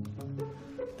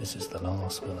 This is the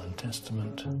last will and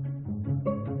testament.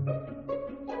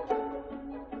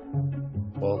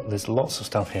 Well, there's lots of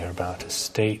stuff here about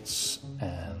estates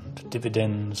and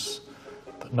dividends,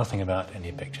 but nothing about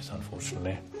any pictures,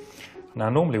 unfortunately. Now,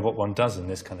 normally what one does in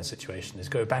this kind of situation is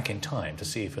go back in time to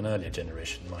see if an earlier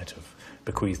generation might have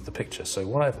bequeathed the picture. So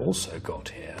what I've also got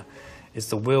here is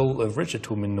the will of Richard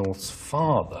Toulmin North's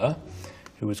father,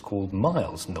 who was called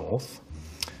Miles North,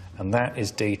 and that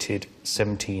is dated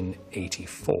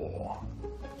 1784.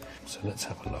 So let's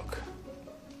have a look.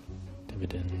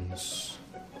 Dividends,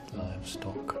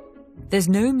 livestock. There's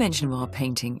no mention of our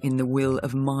painting in the will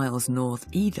of Miles North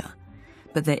either,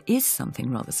 but there is something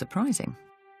rather surprising.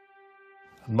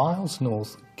 Miles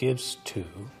North gives to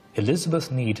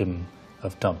Elizabeth Needham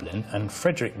of Dublin and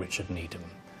Frederick Richard Needham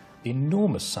the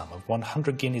enormous sum of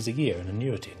 100 guineas a year in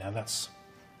annuity. Now that's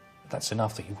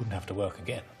enough that you wouldn't have to work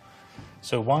again.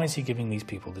 So why is he giving these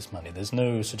people this money? There's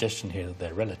no suggestion here that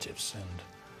they're relatives,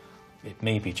 and it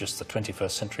may be just the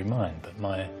 21st century mind, but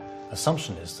my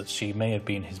assumption is that she may have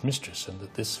been his mistress and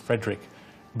that this Frederick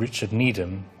Richard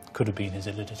Needham could have been his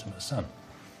illegitimate son.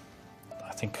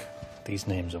 I think these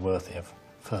names are worthy of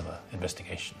further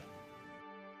investigation.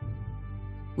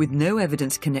 With no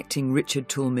evidence connecting Richard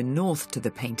Toulmin North to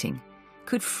the painting,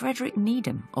 could Frederick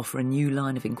Needham offer a new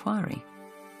line of inquiry?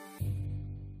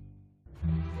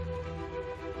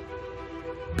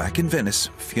 Back in Venice,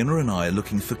 Fiona and I are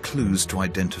looking for clues to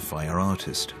identify our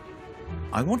artist.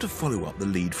 I want to follow up the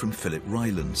lead from Philip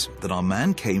Rylands, that our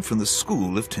man came from the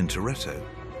school of Tintoretto.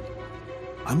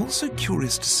 I'm also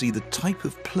curious to see the type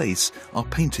of place our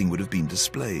painting would have been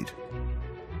displayed.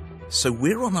 So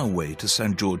we're on our way to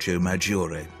San Giorgio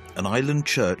Maggiore, an island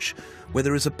church where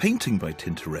there is a painting by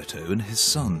Tintoretto and his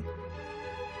son.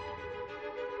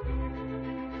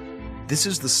 This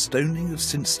is the stoning of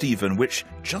St. Stephen, which,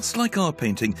 just like our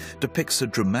painting, depicts a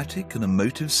dramatic and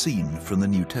emotive scene from the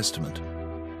New Testament.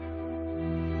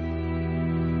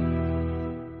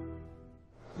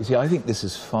 You see, I think this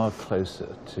is far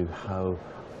closer to how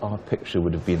our picture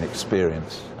would have been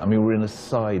experienced. I mean, we're in a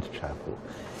side chapel.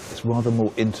 It's rather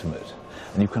more intimate.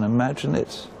 And you can imagine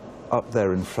it up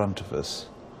there in front of us,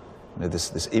 you know,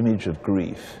 this image of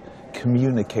grief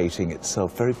communicating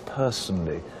itself very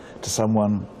personally to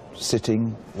someone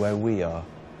sitting where we are.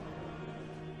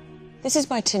 This is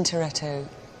by Tintoretto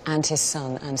and his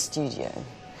son and studio,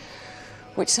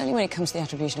 which certainly when it comes to the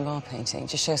attribution of our painting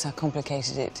just shows how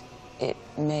complicated it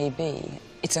may be.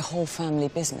 It's a whole family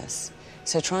business.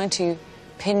 So trying to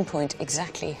pinpoint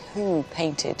exactly who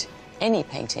painted any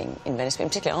painting in Venice, but in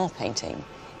particular our painting,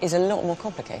 is a lot more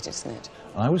complicated, isn't it?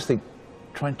 I always think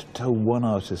trying to tell one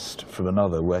artist from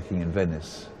another working in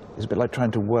Venice is a bit like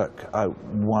trying to work out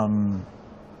one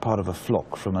part of a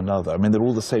flock from another. I mean, they're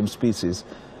all the same species,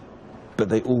 but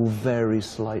they all vary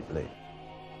slightly.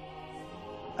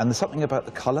 And there's something about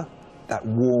the colour, that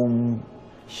warm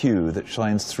hue that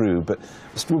shines through, but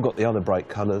we've still got the other bright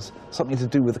colours, something to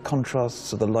do with the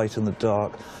contrasts of the light and the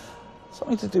dark,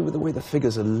 something to do with the way the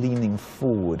figures are leaning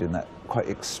forward in that quite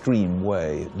extreme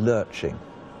way, lurching.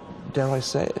 Dare I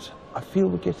say it? I feel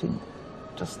we're getting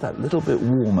just that little bit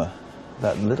warmer,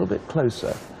 that little bit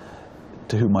closer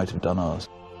to who might have done ours.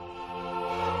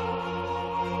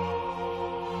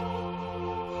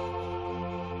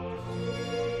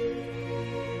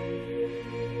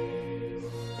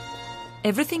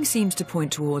 Everything seems to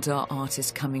point towards our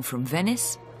artist coming from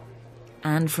Venice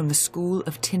and from the school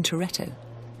of Tintoretto.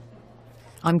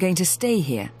 I'm going to stay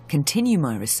here, continue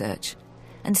my research,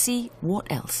 and see what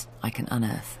else I can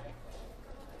unearth.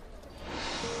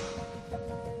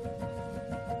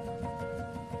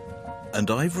 And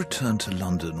I've returned to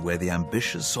London, where the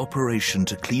ambitious operation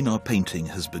to clean our painting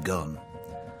has begun.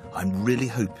 I'm really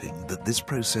hoping that this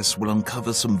process will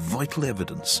uncover some vital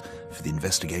evidence for the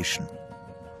investigation.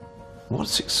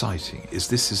 What's exciting is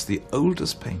this is the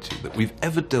oldest painting that we've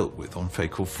ever dealt with on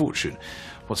Fake or Fortune.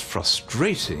 What's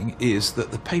frustrating is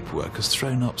that the paperwork has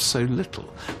thrown up so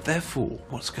little. Therefore,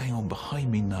 what's going on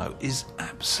behind me now is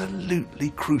absolutely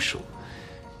crucial.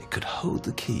 It could hold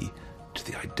the key to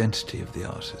the identity of the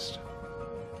artist.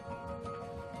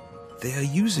 They are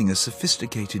using a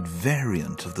sophisticated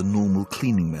variant of the normal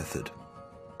cleaning method.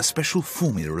 A special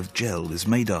formula of gel is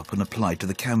made up and applied to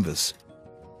the canvas.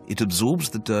 It absorbs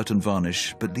the dirt and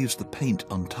varnish, but leaves the paint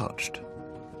untouched.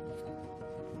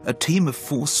 A team of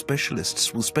 4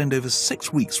 specialists will spend over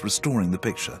 6 weeks restoring the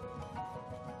picture.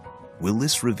 Will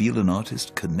this reveal an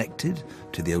artist connected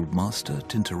to the old master,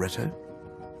 Tintoretto?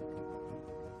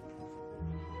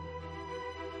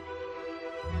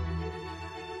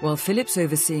 While Philip's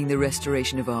overseeing the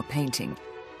restoration of our painting,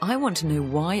 I want to know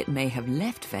why it may have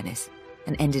left Venice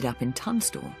and ended up in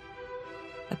Tunstall.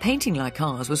 A painting like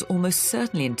ours was almost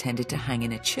certainly intended to hang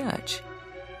in a church.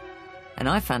 And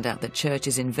I found out that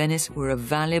churches in Venice were a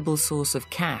valuable source of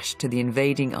cash to the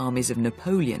invading armies of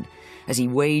Napoleon as he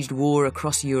waged war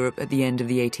across Europe at the end of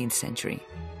the 18th century.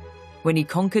 When he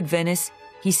conquered Venice,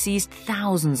 he seized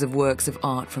thousands of works of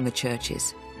art from the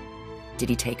churches. Did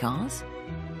he take ours?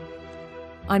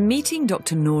 I'm meeting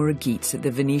Dr. Nora Geets at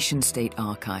the Venetian State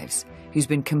Archives, who's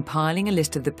been compiling a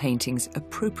list of the paintings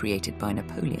appropriated by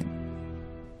Napoleon.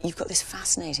 You've got this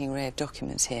fascinating array of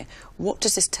documents here. What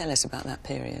does this tell us about that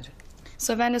period?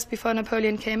 So Venice, before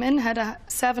Napoleon came in, had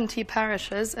 70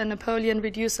 parishes, and Napoleon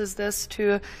reduces this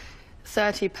to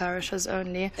 30 parishes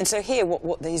only. And so here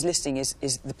what he's listing is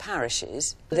the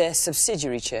parishes, their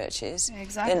subsidiary churches,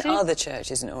 exactly, then other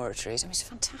churches and oratories. I mean, it's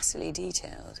fantastically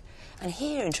detailed. And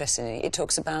here, interestingly, it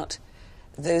talks about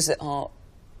those that are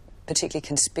particularly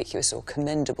conspicuous or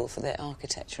commendable for their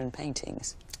architecture and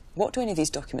paintings. What do any of these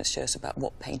documents show us about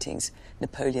what paintings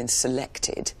Napoleon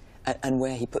selected and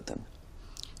where he put them?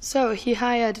 So he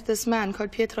hired this man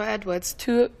called Pietro Edwards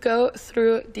to go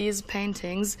through these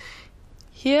paintings.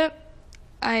 Here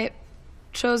I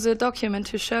chose a document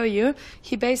to show you.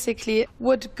 He basically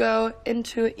would go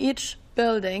into each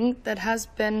building that has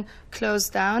been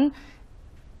closed down,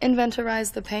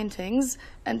 inventorize the paintings,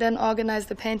 and then organize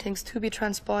the paintings to be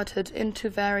transported into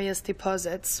various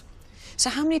deposits. So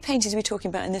how many paintings are we talking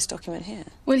about in this document here?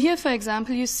 Well, here, for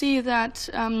example, you see that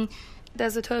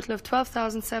there's a total of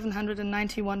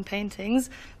 12,791 paintings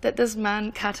that this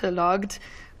man catalogued.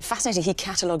 Fascinating, he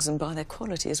catalogues them by their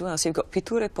quality as well. So you've got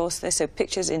pitture poste, so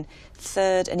pictures in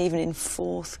 3rd and even in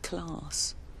 4th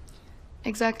class.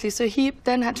 Exactly, so he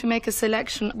then had to make a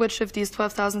selection which of these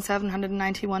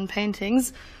 12,791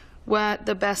 paintings were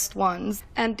the best ones,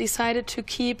 and decided to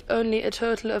keep only a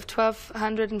total of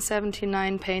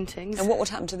 1,279 paintings. And what would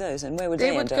happen to those, and where would they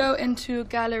end up? They would go into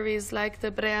galleries like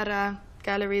the Brera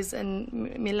galleries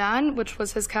in Milan, which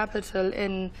was his capital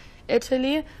in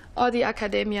Italy, or the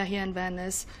Accademia here in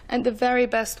Venice. And the very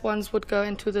best ones would go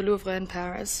into the Louvre in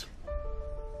Paris.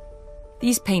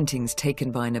 These paintings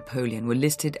taken by Napoleon were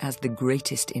listed as the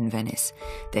greatest in Venice.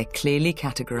 They're clearly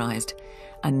categorized,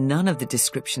 and none of the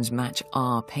descriptions match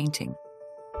our painting.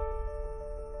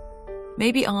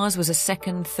 Maybe ours was a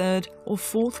second, third, or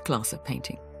fourth class of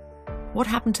painting. What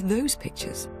happened to those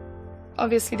pictures?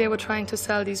 Obviously, they were trying to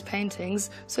sell these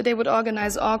paintings, so they would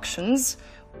organize auctions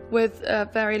with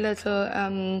very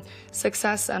little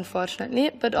success, unfortunately,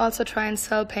 but also try and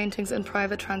sell paintings in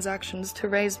private transactions to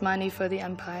raise money for the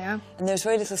empire. And there was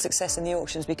very little success in the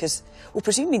auctions because, well,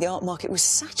 presumably the art market was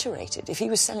saturated. If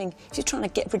you're trying to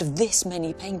get rid of this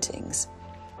many paintings.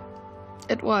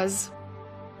 It was.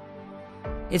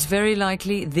 It's very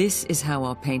likely this is how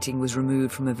our painting was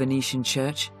removed from a Venetian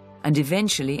church and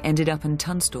eventually ended up in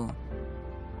Tunstall.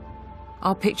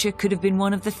 Our picture could have been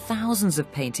one of the thousands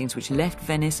of paintings which left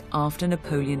Venice after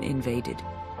Napoleon invaded.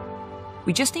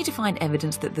 We just need to find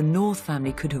evidence that the North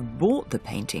family could have bought the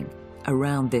painting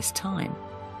around this time.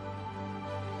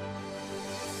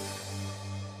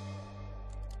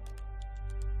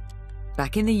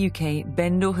 Back in the UK,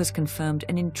 Bendor has confirmed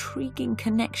an intriguing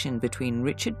connection between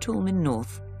Richard Toulmin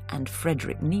North and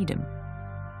Frederick Needham.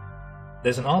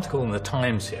 There's an article in the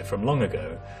Times here from long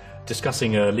ago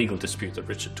discussing a legal dispute that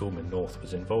Richard Toulmin North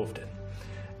was involved in.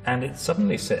 And it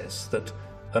suddenly says that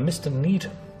a Mr.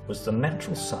 Needham was the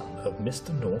natural son of Mr.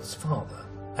 North's father,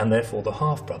 and therefore the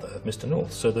half-brother of Mr.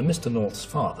 North. So the Mr. North's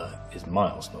father is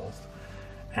Miles North,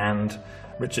 and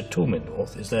Richard Toulmin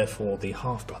North is therefore the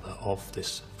half-brother of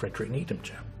this Frederick Needham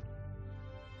chap.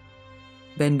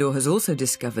 Bendor has also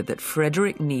discovered that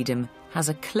Frederick Needham has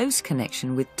a close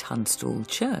connection with Tunstall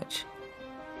Church.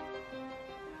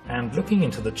 And looking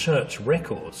into the church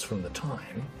records from the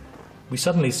time, we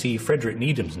suddenly see Frederick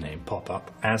Needham's name pop up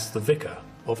as the vicar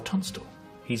of Tunstall.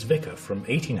 He's vicar from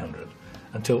 1800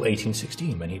 until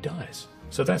 1816 when he dies.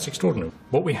 So that's extraordinary.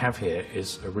 What we have here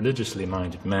is a religiously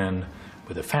minded man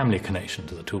with a family connection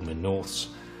to the Toulmin Norths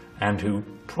and who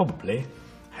probably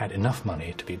had enough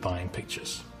money to be buying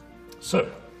pictures. So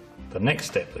the next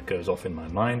step that goes off in my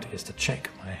mind is to check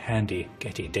my handy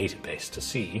Getty database to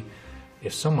see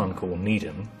if someone called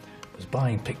Needham was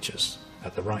buying pictures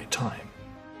at the right time.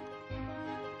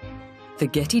 The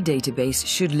Getty database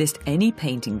should list any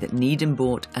painting that Needham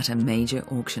bought at a major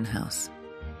auction house.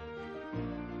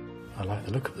 I like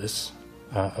the look of this.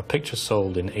 A picture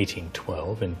sold in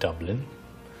 1812 in Dublin.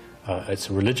 It's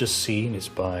a religious scene. It's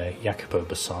by Jacopo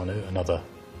Bassano, another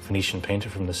Venetian painter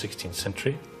from the 16th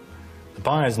century. The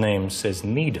buyer's name says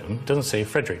Needham. It doesn't say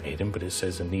Frederick Needham, but it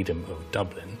says a Needham of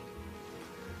Dublin.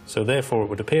 So therefore it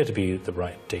would appear to be the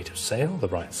right date of sale, the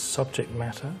right subject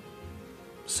matter,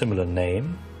 similar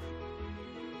name.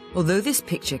 Although this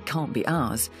picture can't be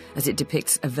ours, as it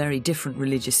depicts a very different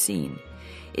religious scene,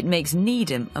 it makes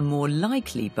Needham a more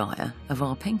likely buyer of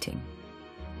our painting.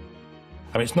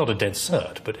 I mean, it's not a dead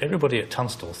cert, but everybody at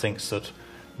Tunstall thinks that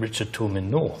Richard Toulmin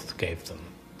North gave them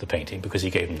the painting because he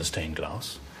gave them the stained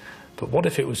glass. But what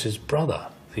if it was his brother,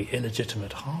 the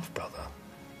illegitimate half-brother,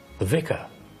 the vicar,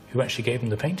 who actually gave him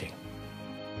the painting?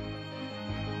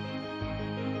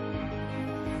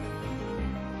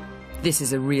 This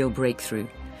is a real breakthrough.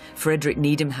 Frederick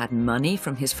Needham had money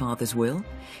from his father's will,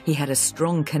 he had a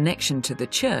strong connection to the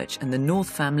church and the North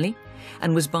family,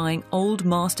 and was buying old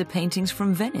master paintings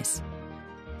from Venice.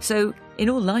 So, in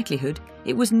all likelihood,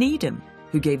 it was Needham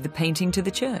who gave the painting to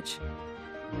the church.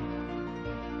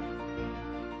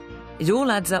 It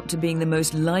all adds up to being the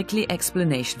most likely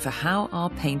explanation for how our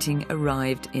painting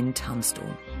arrived in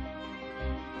Tunstall.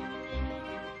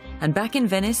 And back in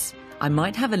Venice, I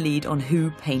might have a lead on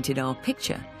who painted our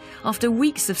picture. After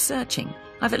weeks of searching,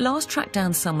 I've at last tracked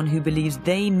down someone who believes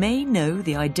they may know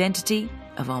the identity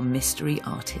of our mystery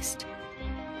artist.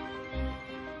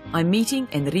 I'm meeting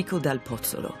Enrico dal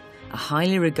Pozzolo, a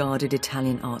highly regarded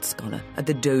Italian art scholar at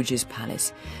the Doge's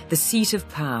Palace, the seat of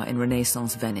power in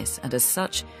Renaissance Venice, and as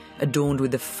such, adorned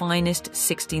with the finest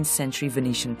 16th century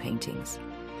Venetian paintings.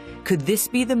 Could this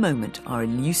be the moment our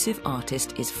elusive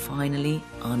artist is finally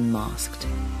unmasked?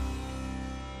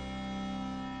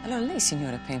 Allora lei,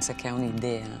 signora, pensa che ha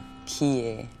un'idea chi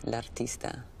è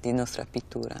l'artista di nostra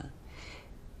pittura?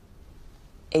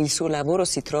 E il suo lavoro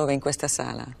si trova in questa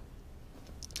sala?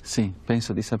 Sì,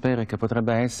 penso di sapere che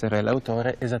potrebbe essere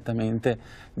l'autore esattamente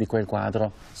di quel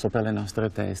quadro sopra le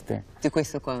nostre teste. Di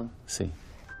questo qua? Sì.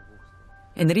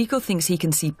 Enrico thinks he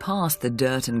can see past the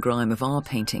dirt and grime of our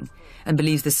painting and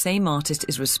believes the same artist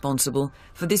is responsible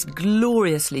for this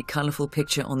gloriously colourful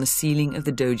picture on the ceiling of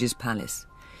the Doge's palace.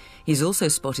 He's also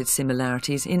spotted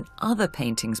similarities in other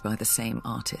paintings by the same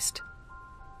artist.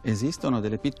 Esistono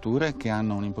delle pitture che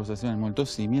hanno un'impostazione molto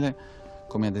simile,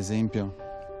 come ad esempio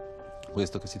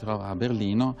questo che si trova a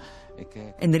Berlino.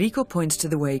 Enrico points to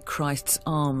the way Christ's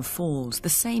arm falls the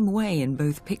same way in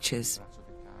both pictures,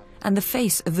 and the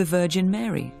face of the Virgin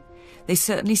Mary. They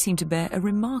certainly seem to bear a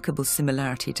remarkable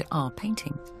similarity to our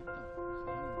painting.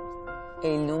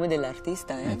 E il nome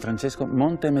dell'artista è? Francesco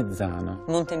Montemezzano.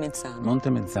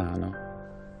 Montemezzano.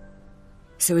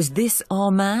 So is this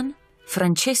our man,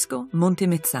 Francesco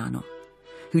Montemezzano,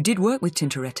 who did work with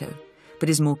Tintoretto, but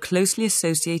is more closely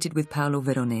associated with Paolo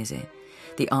Veronese,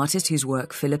 the artist whose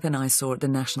work Philip and I saw at the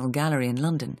National Gallery in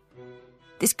London?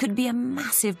 This could be a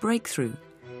massive breakthrough,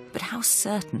 but how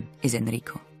certain is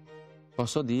Enrico?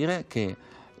 Posso dire che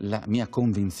la mia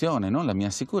convinzione, non la mia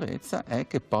sicurezza, è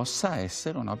che possa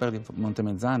essere un'opera di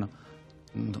Montemezzano,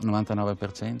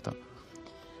 99%.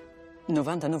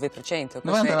 99%?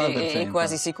 99%. È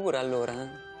quasi sicura allora?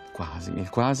 Quasi, il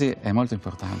quasi è molto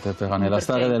importante però nella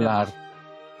storia dell'arte.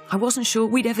 I wasn't sure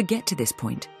we'd ever get to this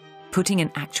point, putting an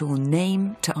actual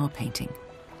name to our painting.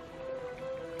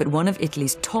 But one of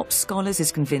Italy's top scholars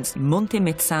is convinced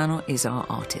Montemezzano is our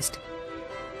artist.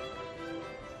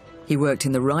 He worked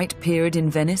in the right period in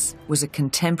Venice, was a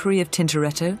contemporary of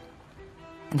Tintoretto,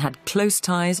 and had close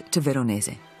ties to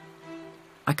Veronese.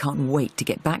 I can't wait to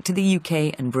get back to the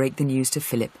UK and break the news to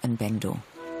Philip and Bendor.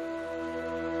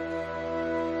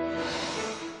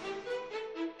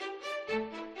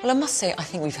 Well, I must say, I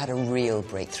think we've had a real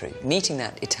breakthrough. Meeting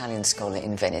that Italian scholar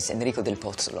in Venice, Enrico del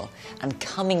Pozzolo, and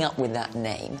coming up with that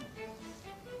name,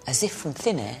 as if from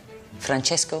thin air,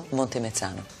 Francesco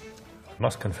Montemezzano. I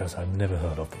must confess I've never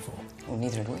heard of before. Well,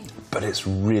 neither had we. But it's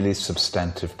really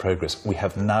substantive progress. We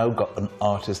have now got an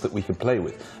artist that we can play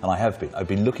with, and I have been. I've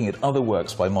been looking at other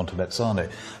works by Montemezzano,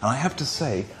 and I have to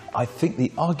say, I think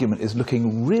the argument is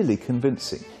looking really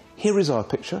convincing. Here is our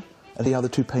picture, and the other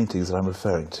two paintings that I'm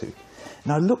referring to.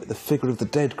 Now look at the figure of the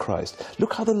dead Christ.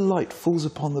 Look how the light falls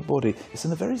upon the body. It's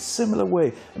in a very similar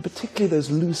way, and particularly those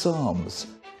loose arms.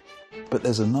 But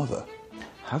there's another.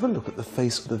 Have a look at the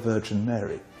face of the Virgin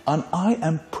Mary. And I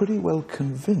am pretty well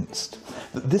convinced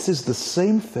that this is the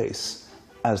same face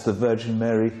as the Virgin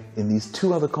Mary in these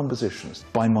two other compositions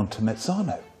by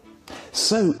Montemezzano.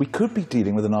 So we could be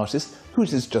dealing with an artist who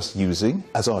is just using,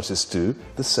 as artists do,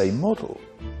 the same model.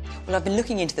 Well, I've been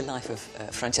looking into the life of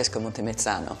Francesco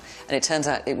Montemezzano, and it turns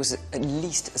out it was at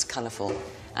least as colourful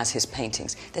as his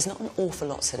paintings. There's not an awful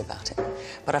lot said about him,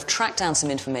 but I've tracked down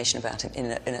some information about him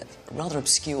in a rather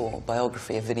obscure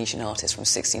biography of Venetian artists from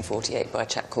 1648 by a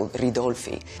chap called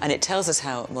Ridolfi, and it tells us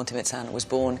how Montemezzano was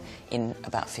born in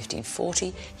about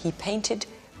 1540. He painted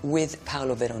with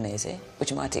Paolo Veronese,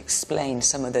 which might explain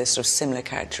some of those sort of similar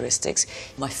characteristics.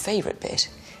 My favourite bit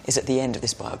is at the end of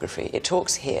this biography. It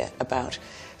talks here about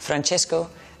Francesco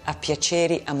a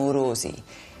piaceri amorosi.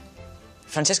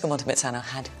 Francesco Montemezzano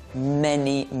had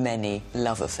many, many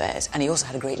love affairs, and he also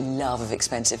had a great love of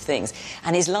expensive things.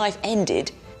 And his life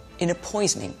ended in a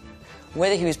poisoning.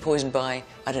 Whether he was poisoned by,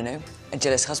 I don't know, a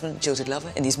jealous husband, jilted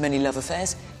lover, in these many love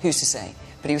affairs, who's to say?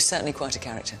 But he was certainly quite a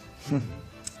character.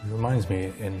 It reminds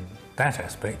me in that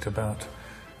aspect about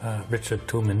Richard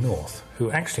Toulmin North,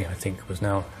 who actually I think was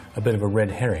now a bit of a red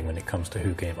herring when it comes to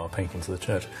who gave our painting to the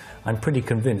church. I'm pretty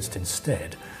convinced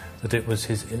instead that it was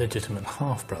his illegitimate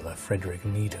half-brother, Frederick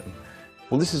Needham.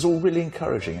 Well, this is all really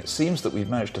encouraging. It seems that we've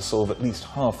managed to solve at least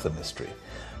half the mystery.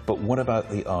 But what about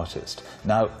the artist?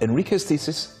 Now, Enrico's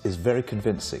thesis is very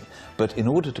convincing, but in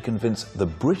order to convince the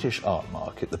British art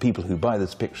market, the people who buy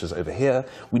these pictures over here,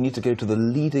 we need to go to the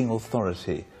leading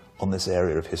authority on this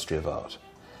area of history of art.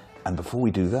 And before we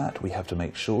do that, we have to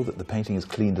make sure that the painting is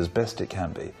cleaned as best it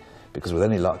can be, because with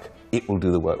any luck, it will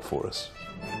do the work for us.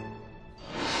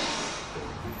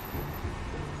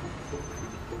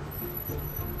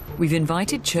 We've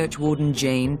invited Church Warden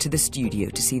Jane to the studio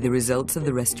to see the results of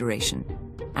the restoration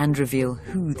and reveal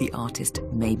who the artist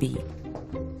may be.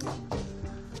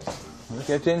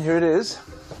 Okay, Jane, here it is.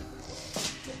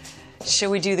 Shall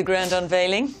we do the grand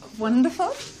unveiling?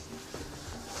 Wonderful.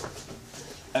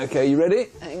 Okay, you ready?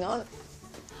 Hang on.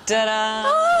 Ta-da!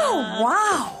 Oh,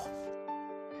 wow!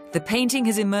 The painting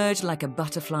has emerged like a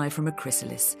butterfly from a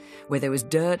chrysalis, where there was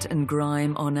dirt and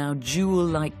grime are now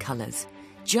jewel-like colours,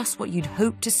 just what you'd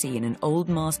hope to see in an old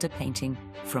master painting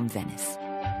from Venice.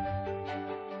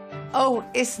 Oh,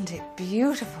 isn't it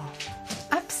beautiful?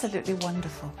 Absolutely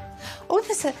wonderful. Oh,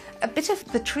 there's a bit of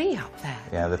the tree up there.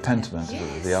 Yeah, the pentiment,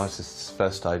 yes. the artist's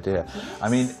first idea. Yes. I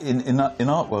mean, in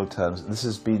art world terms, this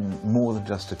has been more than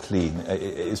just a clean.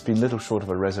 It's been little short of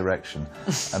a resurrection.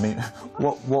 I mean,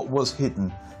 what was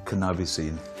hidden can now be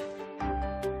seen.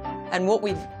 And what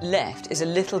we've left is a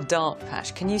little dark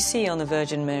patch. Can you see on the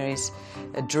Virgin Mary's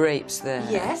drapes there?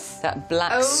 Yes. That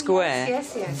black square.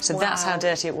 Yes, yes. So that's how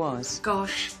dirty it was.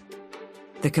 Gosh.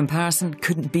 The comparison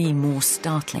couldn't be more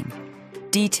startling.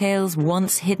 Details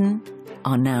once hidden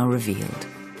are now revealed.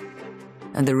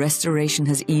 And the restoration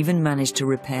has even managed to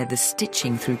repair the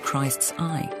stitching through Christ's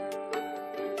eye.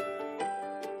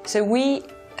 So we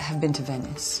have been to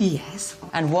Venice. Yes.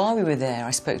 And while we were there,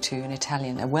 I spoke to an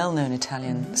Italian, a well-known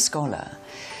Italian scholar.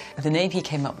 The name he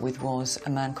came up with was a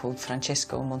man called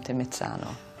Francesco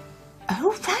Montemezzano.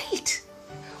 Oh, right.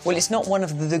 Well, it's not one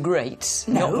of the greats.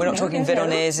 No, we're not talking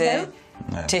Veronese,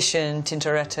 No. Titian,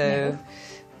 Tintoretto,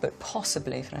 but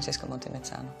possibly Francesco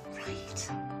Montemezzano. Right.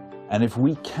 And if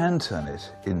we can turn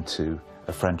it into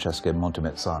a Francesco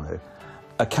Montemezzano,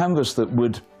 a canvas that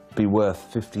would be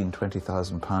worth £15,000,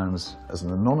 £20,000 as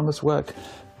an anonymous work,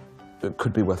 it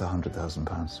could be worth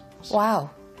 £100,000. Wow.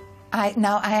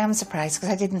 Now I am surprised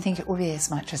because I didn't think it would be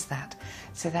as much as that.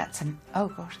 So that's oh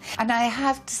gosh. And I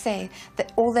have to say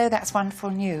that although that's wonderful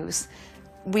news,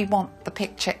 we want the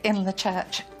picture in the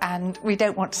church and we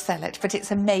don't want to sell it, but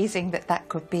it's amazing that that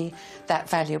could be that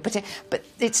value. But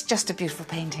it's just a beautiful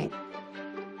painting.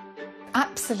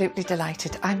 Absolutely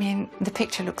delighted. I mean, the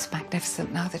picture looks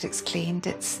magnificent now that it's cleaned.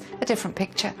 It's a different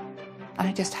picture. And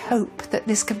I just hope that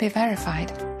this can be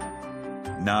verified.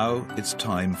 Now it's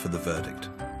time for the verdict.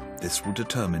 This will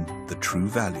determine the true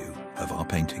value of our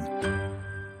painting.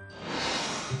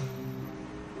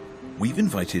 We've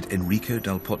invited Enrico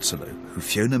Dal Pozzolo, who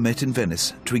Fiona met in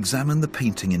Venice, to examine the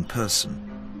painting in person.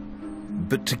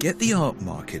 But to get the art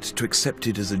market to accept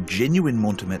it as a genuine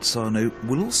Montemezzano,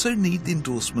 we'll also need the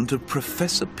endorsement of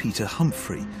Professor Peter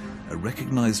Humphrey, a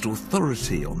recognised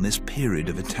authority on this period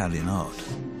of Italian art.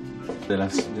 Della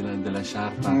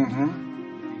sciarpa.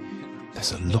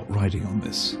 There's a lot riding on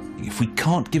this. If we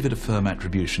can't give it a firm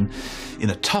attribution, in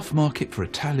a tough market for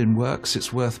Italian works,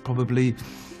 it's worth probably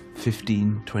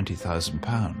 £15,000,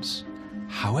 £20,000.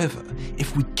 However,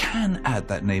 if we can add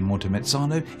that name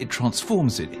Montemezzano, it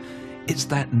transforms it. It's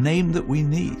that name that we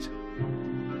need.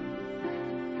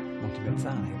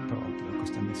 Montemezzano è proprio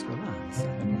questa mescolanza.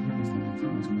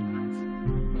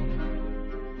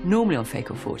 Normally on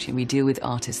Fake or Fortune, we deal with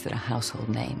artists that are household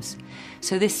names.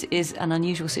 So this is an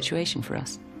unusual situation for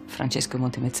us. Francesco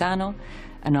Montemezzano,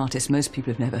 an artist most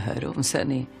people have never heard of, and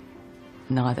certainly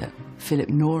neither Philip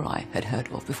nor I had heard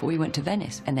of before we went to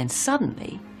Venice. And then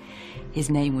suddenly, his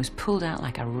name was pulled out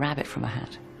like a rabbit from a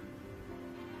hat.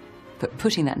 But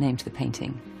putting that name to the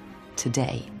painting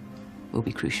today will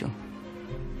be crucial.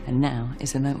 And now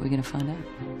is the moment we're going to find out.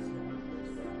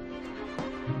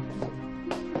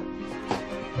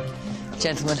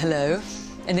 Gentlemen, hello.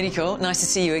 Enrico, nice to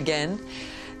see you again.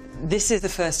 This is the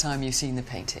first time you've seen the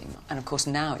painting, and of course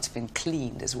now it's been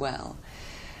cleaned as well.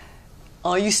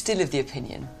 Are you still of the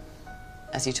opinion,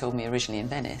 as you told me originally in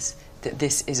Venice, that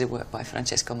this is a work by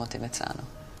Francesco Montemezzano?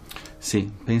 Sì,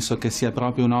 penso che sia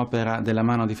proprio un'opera della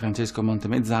mano di Francesco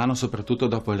Montemezzano, soprattutto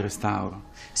dopo il restauro.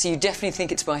 So you definitely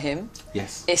think it's by him?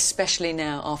 Yes. Especially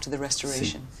now after the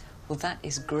restoration? Sì. Well, that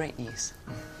is great news.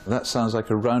 That sounds like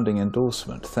a rounding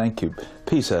endorsement. Thank you.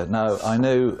 Peter, now I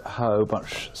know how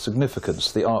much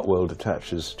significance the art world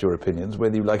attaches to your opinions,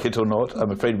 whether you like it or not.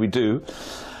 I'm afraid we do.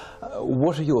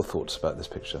 What are your thoughts about this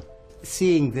picture?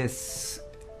 Seeing this,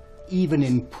 even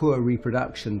in poor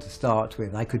reproduction to start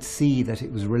with, I could see that it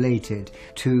was related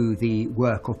to the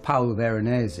work of Paolo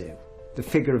Veronese. The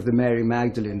figure of the Mary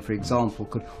Magdalene, for example,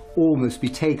 could almost be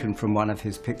taken from one of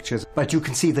his pictures, but you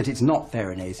can see that it's not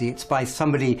Veronese, it's by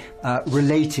somebody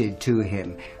related to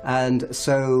him. And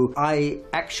so I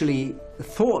actually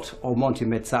thought of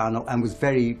Montemezzano and was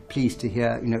very pleased to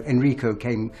hear, Enrico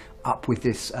came up with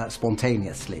this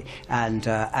spontaneously, and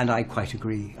I quite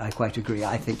agree. I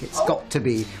think it's got to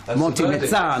be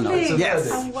Montemezzano. Yes.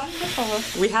 Oh,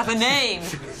 wonderful. We have a name.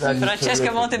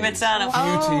 Francesco Montemezzano.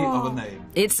 Beauty of a name.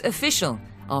 It's official.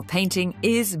 Our painting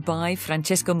is by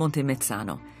Francesco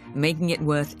Montemezzano, making it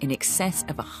worth in excess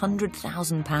of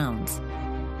 £100,000.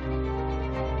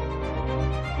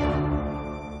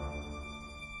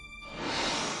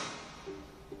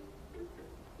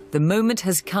 The moment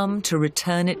has come to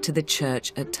return it to the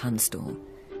church at Tunstall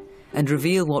and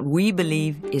reveal what we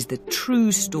believe is the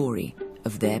true story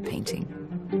of their painting.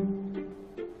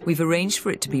 We've arranged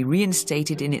for it to be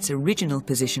reinstated in its original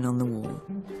position on the wall.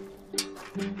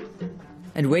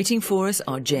 And waiting for us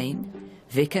are Jane,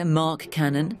 Vicar Mark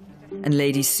Cannon and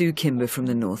Lady Sue Kimber from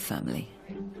the North family.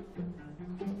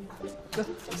 Bit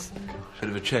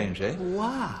of a change, eh?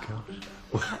 Wow.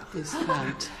 That is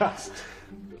fantastic.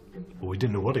 Well, we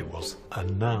didn't know what it was,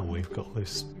 and now we've got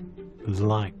this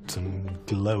light and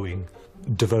glowing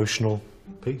devotional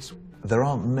piece. There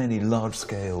aren't many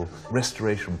large-scale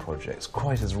restoration projects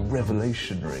quite as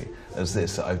revolutionary as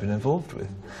this that I've been involved with.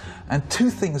 And two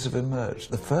things have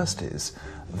emerged. The first is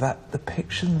that the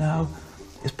picture now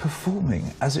is performing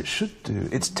as it should do.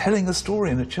 It's telling a story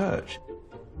in a church.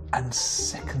 And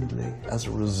secondly, as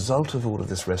a result of all of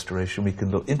this restoration, we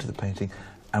can look into the painting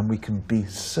and we can be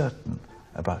certain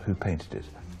about who painted it.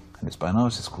 And it's by an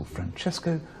artist called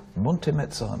Francesco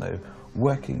Montemezzano,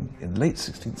 working in late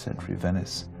 16th century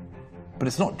Venice. But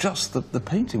it's not just the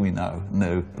painting we now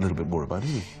know a little bit more about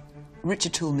either.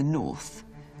 Richard Toulmin North,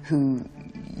 who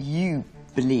you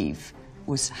believe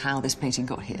was how this painting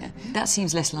got here, that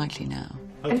seems less likely now.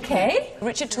 Okay.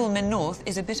 Richard Toulmin North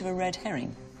is a bit of a red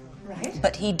herring. Right.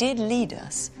 But he did lead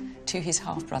us to his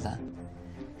half-brother,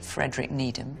 Frederick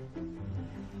Needham,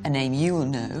 a name you will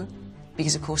know,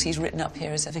 because of course he's written up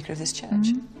here as a vicar of this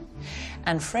church.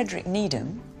 And Frederick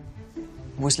Needham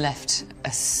was left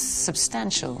a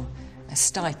substantial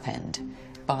stipend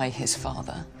by his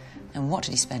father. And what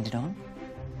did he spend it on?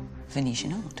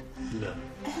 Venetian art. No.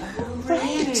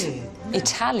 Right.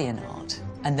 Italian art.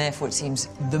 And therefore it seems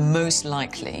the most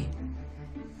likely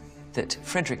that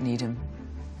Frederick Needham,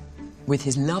 with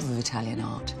his love of Italian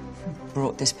art,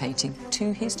 brought this painting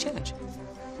to his church.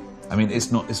 I mean,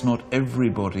 it's not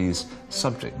everybody's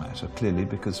subject matter, clearly,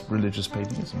 because religious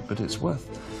painting isn't, but it's worth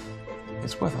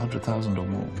 100,000 or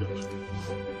more.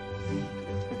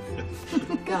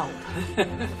 Gulp.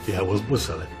 Yeah, we'll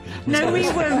sell it. No, we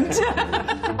won't.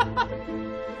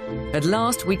 At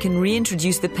last, we can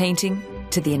reintroduce the painting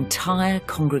to the entire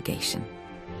congregation.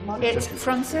 It's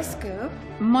Francesco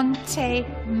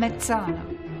Montemezzano.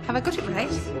 Have I got it right?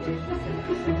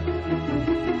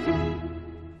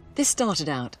 This started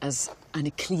out as an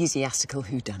ecclesiastical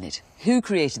whodunit. Who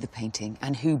created the painting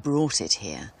and who brought it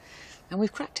here? And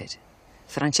we've cracked it.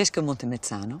 Francesco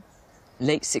Montemezzano,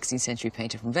 late 16th century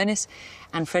painter from Venice,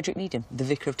 and Frederick Needham, the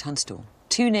vicar of Tunstall.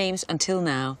 Two names, until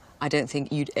now, I don't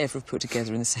think you'd ever have put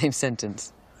together in the same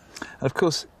sentence. Of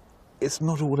course, it's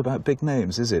not all about big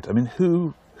names, is it? I mean,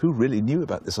 who really knew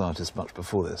about this artist much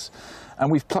before this?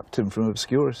 And we've plucked him from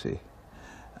obscurity.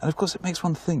 And of course, it makes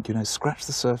one think, you know, scratch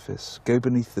the surface, go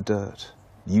beneath the dirt,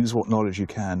 use what knowledge you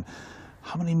can.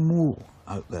 How many more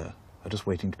out there are just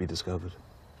waiting to be discovered?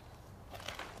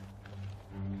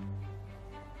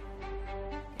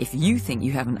 If you think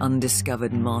you have an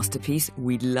undiscovered masterpiece,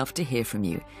 we'd love to hear from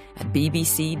you at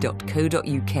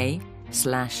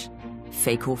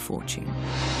bbc.co.uk/fakeorfortune.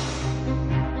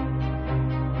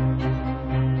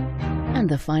 And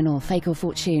the final Fake or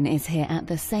Fortune is here at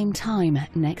the same time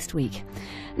next week.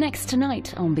 Next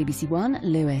tonight on BBC One,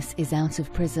 Lewis is out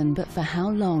of prison, but for how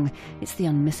long? It's the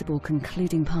unmissable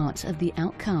concluding part of The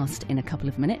Outcast in a couple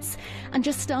of minutes. And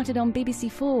just started on BBC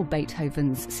 4,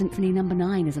 Beethoven's Symphony No.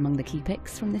 9 is among the key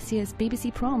picks from this year's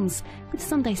BBC Proms with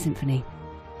Sunday Symphony.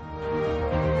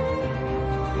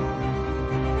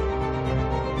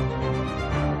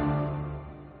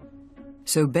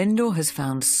 So Bendor has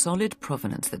found solid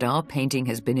provenance that our painting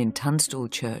has been in Tunstall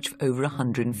Church for over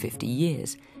 150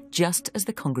 years, just as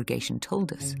the congregation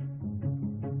told us.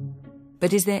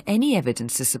 But is there any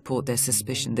evidence to support their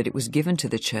suspicion that it was given to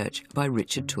the church by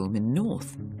Richard Toulmin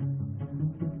North?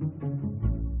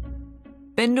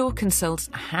 Bendor consults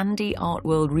a handy art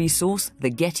world resource, the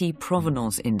Getty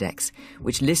Provenance Index,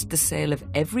 which lists the sale of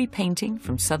every painting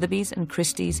from Sotheby's and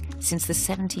Christie's since the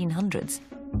 1700s.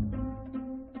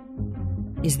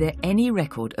 Is there any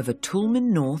record of a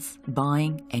Toulmin North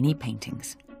buying any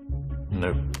paintings?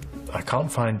 No, I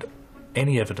can't find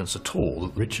any evidence at all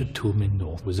that Richard Toulmin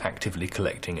North was actively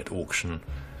collecting at auction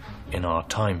in our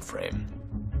time frame.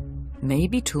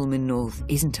 Maybe Toulmin North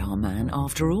isn't our man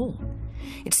after all.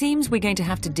 It seems we're going to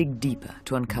have to dig deeper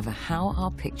to uncover how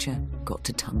our picture got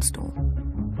to Tunstall.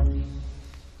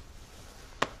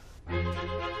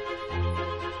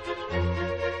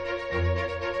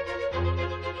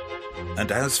 And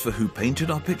as for who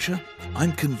painted our picture,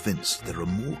 I'm convinced there are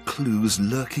more clues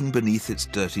lurking beneath its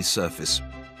dirty surface.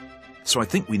 So I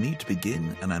think we need to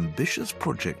begin an ambitious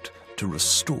project to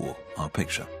restore our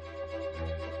picture.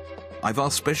 I've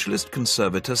asked specialist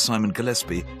conservator Simon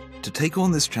Gillespie to take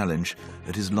on this challenge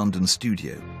at his London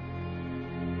studio.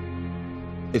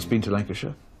 It's been to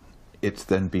Lancashire, it's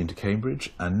then been to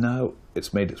Cambridge, and now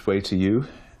it's made its way to you.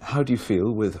 How do you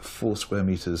feel with 4 square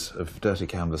metres of dirty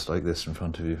canvas like this in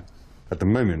front of you? At the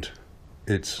moment,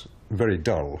 it's very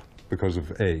dull, because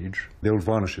of age. The old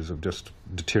varnishes have just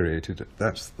deteriorated.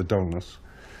 That's the dullness.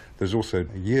 There's also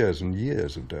years and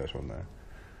years of dirt on there.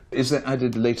 Is there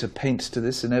added later paint to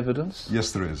this in evidence?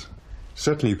 Yes, there is.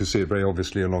 Certainly you can see it very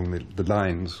obviously along the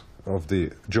lines of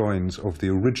the joins of the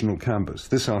original canvas.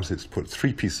 This artist put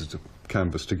 3 pieces of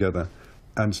canvas together,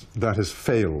 and that has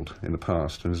failed in the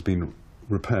past and has been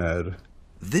repaired.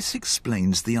 This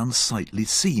explains the unsightly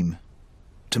seam.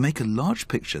 To make a large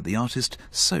picture, the artist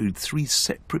sewed 3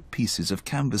 separate pieces of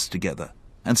canvas together,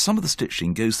 and some of the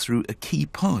stitching goes through a key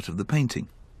part of the painting.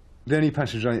 The only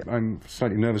passage I'm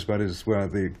slightly nervous about is where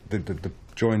the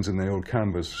joins in the old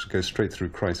canvas go straight through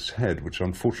Christ's head, which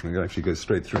unfortunately actually goes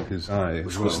straight through his eye.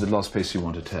 Which was the last place you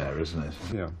want to tear, isn't it?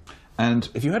 Yeah. And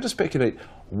if you had to speculate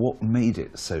what made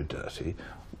it so dirty,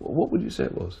 what would you say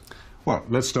it was? Well,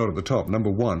 let's start at the top.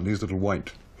 Number 1, these little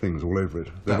white things all over it.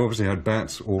 They've obviously had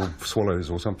bats or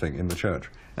swallows or something in the church.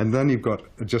 And then you've got,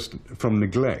 just from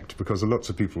neglect, because lots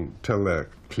of people tell their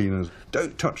cleaners,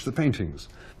 don't touch the paintings.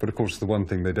 But of course the one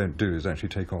thing they don't do is actually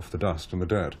take off the dust and the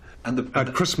dirt.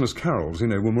 At Christmas carols, you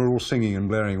know, when we're all singing and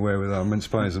blaring away with our mince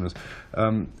pies and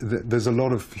there's a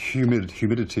lot of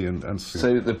humidity and...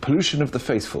 So the pollution of the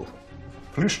faithful.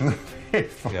 Pollution of the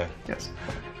faithful, yeah. Yes.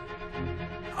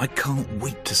 I can't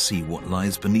wait to see what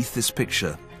lies beneath this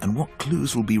picture and what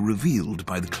clues will be revealed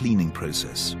by the cleaning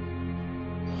process.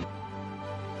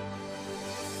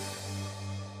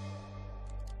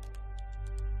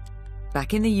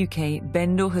 Back in the UK,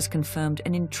 Bendor has confirmed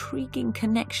an intriguing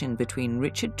connection between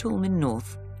Richard Toulmin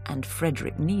North and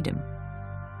Frederick Needham.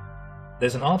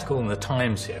 There's an article in the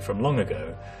Times here from long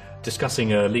ago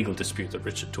discussing a legal dispute that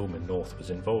Richard Toulmin North was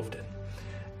involved in.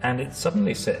 And it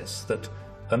suddenly says that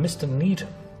a Mr.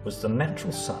 Needham was the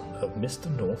natural son of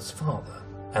Mr. North's father,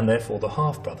 and therefore the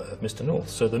half-brother of Mr. North.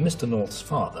 So the Mr. North's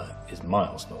father is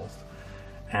Miles North,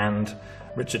 and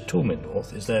Richard Toulmin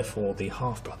North is therefore the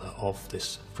half-brother of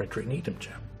this Frederick Needham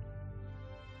chap.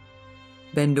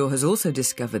 Bendor has also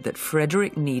discovered that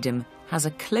Frederick Needham has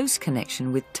a close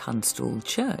connection with Tunstall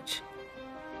Church.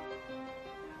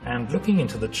 And looking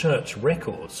into the church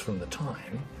records from the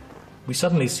time, we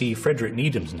suddenly see Frederick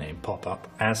Needham's name pop up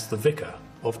as the vicar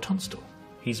of Tunstall.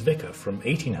 He's vicar from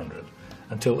 1800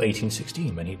 until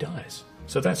 1816 when he dies.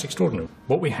 So that's extraordinary.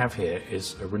 What we have here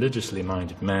is a religiously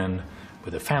minded man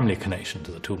with a family connection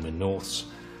to the Toulmin Norths,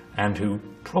 and who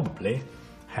probably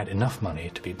had enough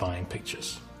money to be buying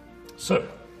pictures. So,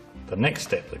 the next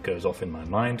step that goes off in my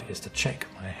mind is to check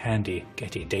my handy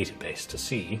Getty database to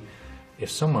see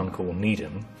if someone called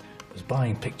Needham was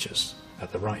buying pictures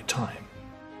at the right time.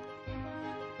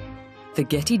 The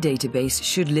Getty database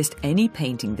should list any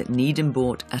painting that Needham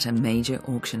bought at a major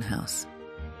auction house.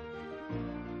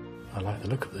 I like the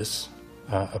look of this.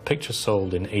 A picture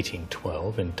sold in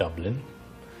 1812 in Dublin.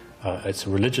 It's a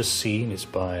religious scene. It's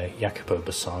by Jacopo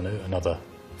Bassano, another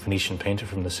Venetian painter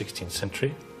from the 16th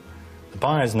century. The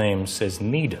buyer's name says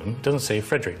Needham. It doesn't say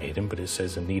Frederick Needham, but it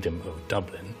says a Needham of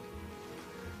Dublin.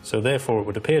 So therefore it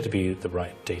would appear to be the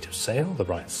right date of sale, the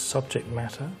right subject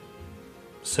matter,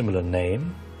 similar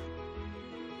name.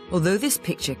 Although this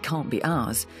picture can't be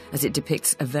ours, as it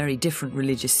depicts a very different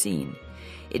religious scene,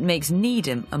 it makes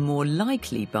Needham a more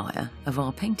likely buyer of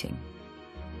our painting.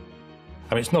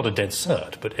 I mean, it's not a dead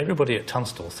cert, but everybody at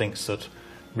Tunstall thinks that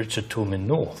Richard Toulmin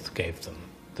North gave them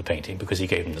the painting because he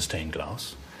gave them the stained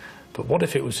glass. But what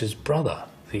if it was his brother,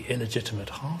 the illegitimate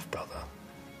half-brother,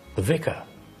 the vicar,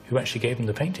 who actually gave him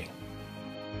the painting?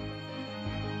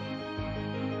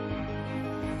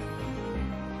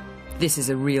 This is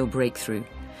a real breakthrough.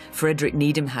 Frederick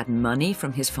Needham had money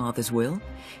from his father's will,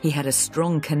 he had a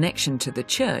strong connection to the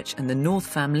church and the North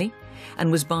family, and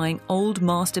was buying old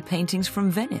master paintings from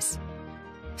Venice.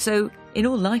 So, in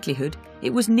all likelihood,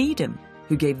 it was Needham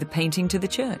who gave the painting to the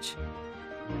church.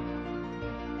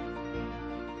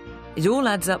 It all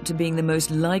adds up to being the most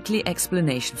likely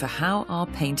explanation for how our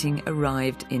painting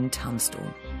arrived in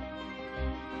Tunstall.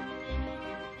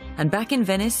 And back in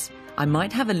Venice, I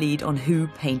might have a lead on who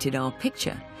painted our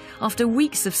picture. After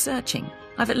weeks of searching,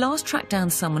 I've at last tracked down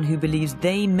someone who believes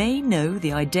they may know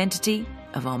the identity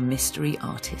of our mystery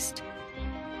artist.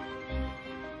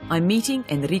 I'm meeting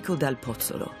Enrico Dal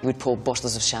Pozzolo. He would pour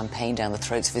bottles of champagne down the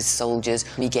throats of his soldiers.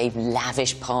 He gave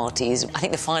lavish parties. I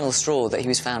think the final straw that he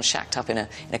was found shacked up in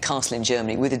a castle in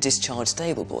Germany with a discharged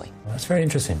stable boy. Well, that's very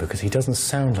interesting because he doesn't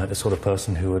sound like the sort of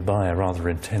person who would buy a rather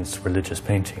intense religious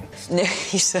painting. No,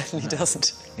 he certainly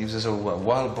doesn't. He was a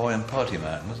wild boy and party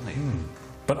man, wasn't he?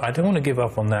 But I don't want to give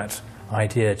up on that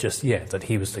idea just yet, that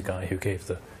he was the guy who gave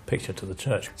the picture to the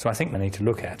church. So I think we need to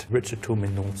look at Richard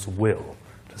Toulmin North's will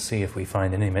to see if we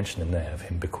find any mention in there of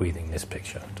him bequeathing this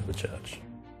picture to the church.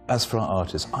 as for our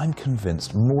artist, I'm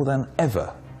convinced more than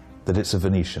ever that it's a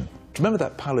Venetian. Remember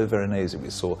that Paolo Veronese we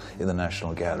saw in the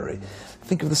National Gallery?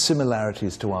 Think of the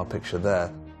similarities to our picture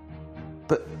there.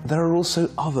 But there are also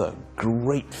other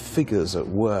great figures at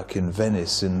work in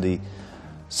Venice in the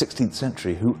 16th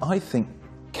century who I think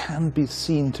can be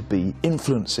seen to be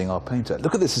influencing our painter.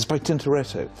 Look at this, it's by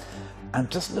Tintoretto. And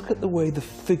just look at the way the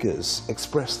figures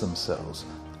express themselves,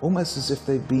 almost as if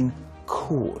they've been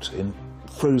caught in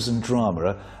frozen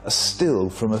drama, a still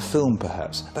from a film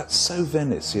perhaps. That's so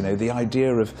Venice, you know, the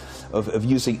idea of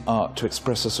using art to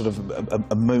express a sort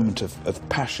of a moment of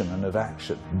passion and of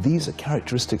action. These are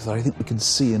characteristics that I think we can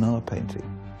see in our painting.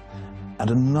 And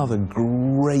another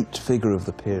great figure of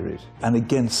the period, and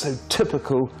again so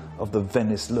typical of the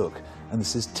Venice look, and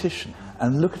this is Titian.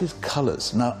 And look at his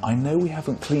colours. Now, I know we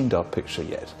haven't cleaned our picture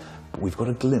yet, but we've got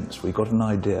a glimpse, we've got an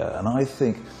idea, and I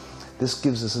think this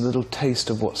gives us a little taste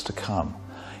of what's to come.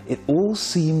 It all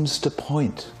seems to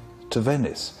point to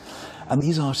Venice. And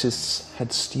these artists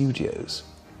had studios.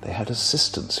 They had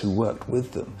assistants who worked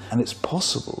with them. And it's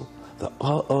possible that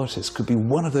our artist could be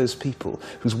one of those people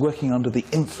who's working under the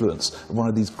influence of one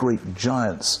of these great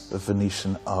giants of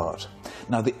Venetian art.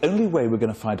 Now, the only way we're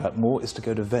going to find out more is to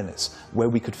go to Venice, where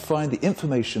we could find the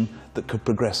information that could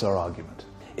progress our argument.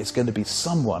 It's going to be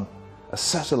someone, a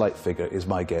satellite figure is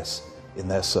my guess, in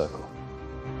their circle.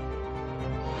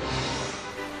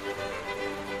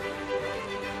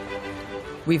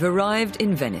 We've arrived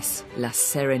in Venice, La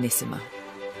Serenissima.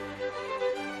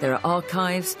 There are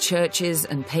archives, churches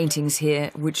and paintings here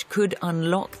which could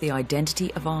unlock the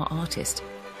identity of our artist.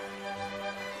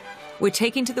 We're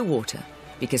taking to the water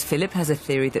because Philip has a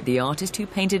theory that the artist who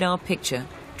painted our picture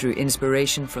drew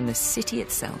inspiration from the city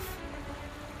itself.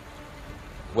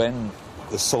 When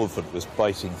the solvent was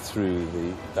biting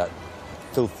through that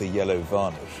filthy yellow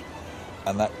varnish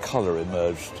and that colour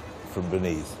emerged from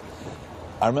beneath,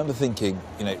 I remember thinking,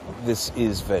 you know, this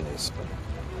is Venice.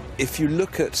 If you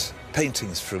look at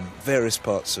paintings from various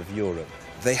parts of Europe,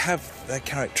 they have their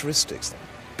characteristics,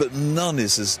 but none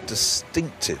is as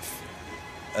distinctive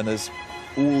and as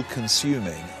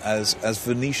all-consuming as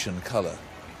Venetian colour.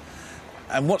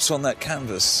 And what's on that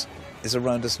canvas is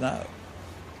around us now.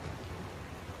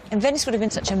 And Venice would have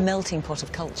been such a melting pot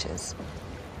of cultures,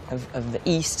 of the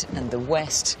East and the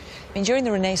West. I mean, during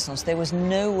the Renaissance, there was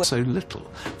no... So little.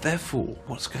 Therefore,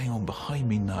 what's going on behind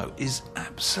me now is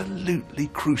absolutely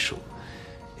crucial.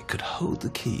 It could hold the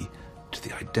key to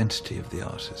the identity of the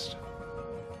artist.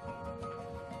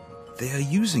 They are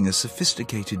using a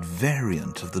sophisticated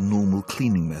variant of the normal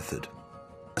cleaning method.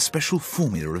 A special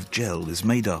formula of gel is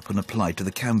made up and applied to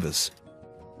the canvas.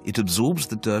 It absorbs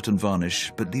the dirt and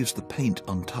varnish, but leaves the paint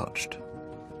untouched.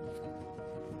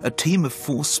 A team of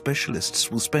 4 specialists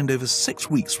will spend over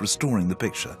 6 weeks restoring the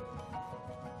picture.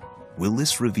 Will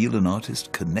this reveal an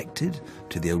artist connected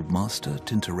to the old master,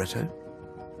 Tintoretto?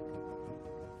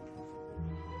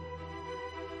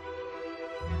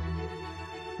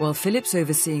 While Philip's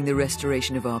overseeing the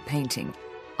restoration of our painting,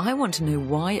 I want to know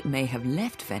why it may have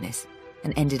left Venice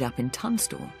and ended up in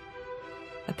Tunstall.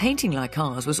 A painting like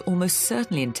ours was almost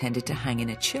certainly intended to hang in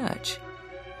a church.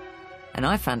 And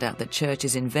I found out that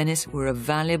churches in Venice were a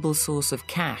valuable source of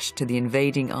cash to the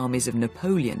invading armies of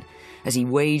Napoleon as he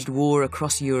waged war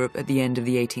across Europe at the end of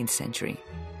the 18th century.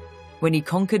 When he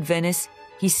conquered Venice,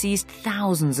 he seized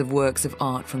thousands of works of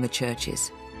art from the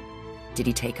churches. Did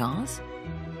he take ours?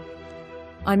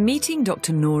 I'm meeting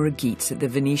Dr. Nora Geets at the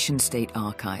Venetian State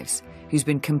Archives, who's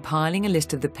been compiling a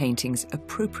list of the paintings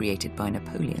appropriated by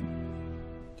Napoleon.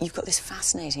 You've got this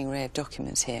fascinating array of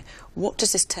documents here. What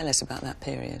does this tell us about that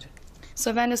period?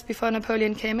 So Venice, before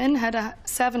Napoleon came in, had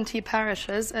 70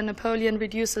 parishes, and Napoleon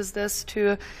reduces this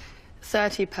to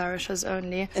 30 parishes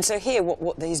only. And so here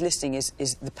what he's listing is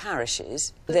the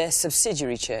parishes, their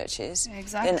subsidiary churches,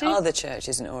 exactly, then other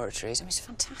churches and oratories. I mean, it's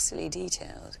fantastically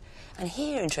detailed. And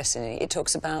here, interestingly, it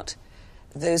talks about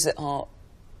those that are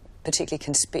particularly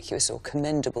conspicuous or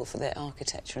commendable for their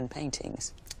architecture and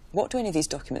paintings. What do any of these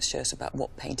documents show us about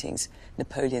what paintings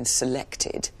Napoleon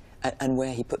selected and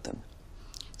where he put them?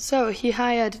 So he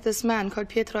hired this man called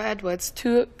Pietro Edwards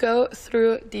to go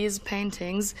through these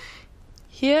paintings.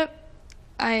 Here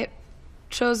I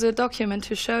chose a document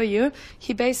to show you.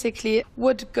 He basically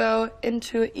would go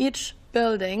into each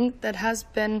building that has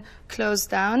been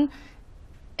closed down,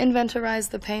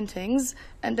 inventorize the paintings,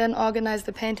 and then organize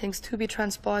the paintings to be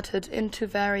transported into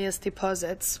various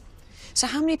deposits. So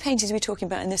how many paintings are we talking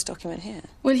about in this document here?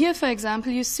 Well, here, for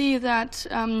example, you see that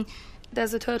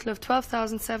There's a total of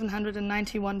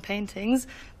 12,791 paintings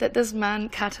that this man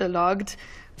catalogued.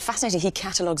 Fascinating, he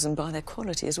catalogues them by their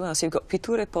quality as well. So you've got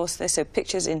pitture poste, so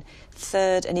pictures in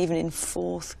third and even in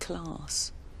fourth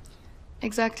class.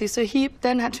 Exactly, so he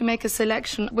then had to make a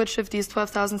selection which of these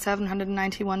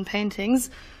 12,791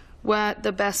 paintings were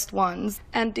the best ones,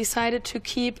 and decided to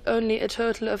keep only a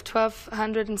total of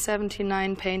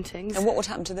 1,279 paintings. And what would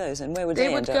happen to those, and where would they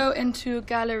end up? They would go into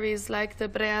galleries like the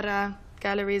Brera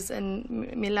galleries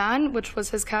in Milan, which was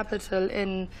his capital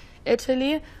in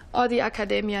Italy, or the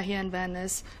Accademia here in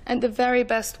Venice. And the very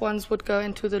best ones would go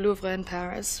into the Louvre in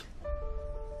Paris.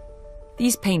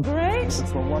 These paintings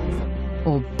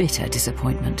or bitter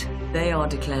disappointment. They are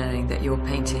declaring that your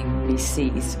painting be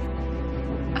seized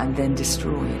and then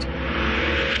destroyed.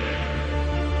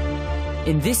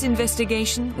 In this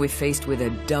investigation, we're faced with a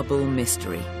double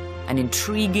mystery, an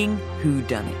intriguing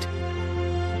whodunit.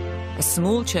 A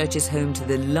small church is home to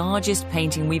the largest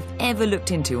painting we've ever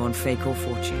looked into on Fake or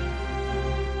Fortune.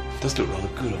 It does look rather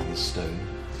good on the stone.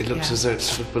 It looks as though it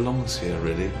sort of belongs here,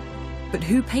 really. But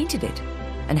who painted it?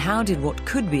 And how did what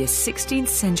could be a 16th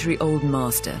century old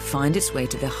master find its way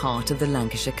to the heart of the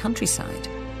Lancashire countryside?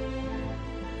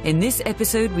 In this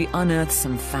episode, we unearth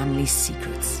some family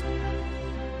secrets.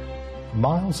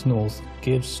 Miles North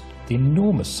gives the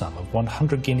enormous sum of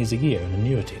 100 guineas a year in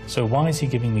annuity. So why is he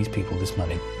giving these people this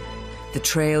money? The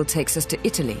trail takes us to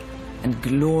Italy and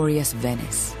glorious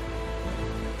Venice.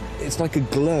 It's like a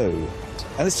glow.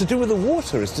 And it's to do with the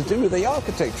water, it's to do with the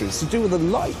architecture, it's to do with the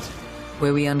light.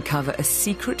 Where we uncover a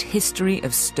secret history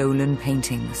of stolen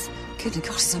paintings. Good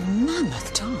God, it's a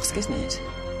mammoth task, isn't it?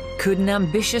 Could an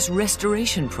ambitious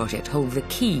restoration project hold the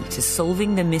key to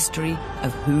solving the mystery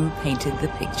of who painted the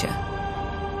picture?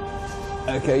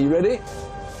 Okay, you ready?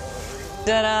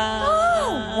 Ta-da!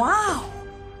 Oh, wow!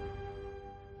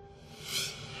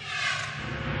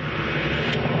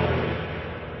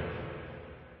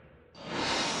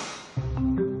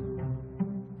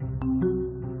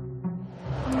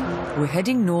 We're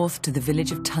heading north to the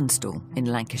village of Tunstall in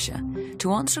Lancashire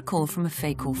to answer a call from a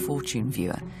Fake or Fortune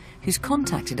viewer who's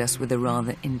contacted us with a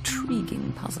rather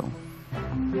intriguing puzzle.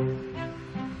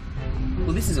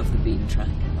 Well, this is off the beaten track.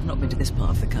 I've not been to this part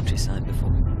of the countryside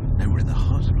before. No, we're in the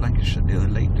heart of Lancashire, near the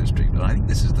Lake District, and I think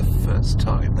this is the first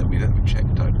time that we've ever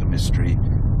checked out the mystery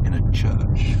in a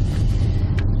church.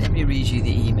 Let me read you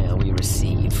the email we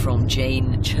received from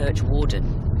Jane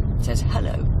Churchwarden. It says,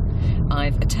 "Hello.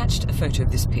 I've attached a photo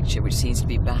of this picture which seems to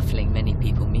be baffling many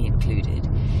people, me included.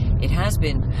 It has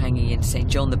been hanging in St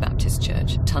John the Baptist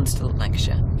Church, Tunstall,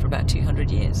 Lancashire, for about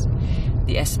 200 years.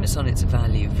 The estimates on its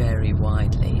value vary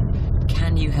widely.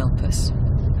 Can you help us?"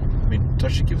 I mean,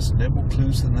 does she give us no more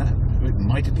clues than that? Who it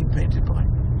might have been painted by?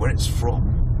 Where it's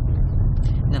from?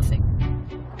 Nothing.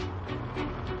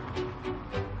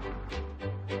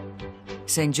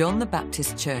 St John the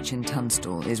Baptist Church in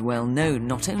Tunstall is well known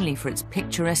not only for its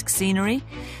picturesque scenery,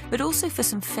 but also for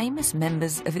some famous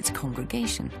members of its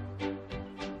congregation.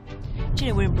 Do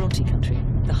you know, we're in Bronte country,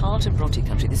 the heart of Bronte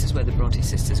country. This is where the Bronte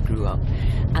sisters grew up,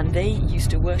 and they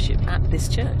used to worship at this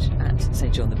church, at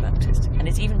St John the Baptist. And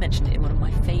it's even mentioned in one of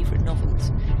my favourite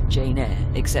novels, Jane Eyre,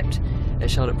 except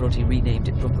Charlotte Bronte renamed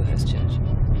it Brocklehurst Church.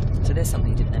 So there's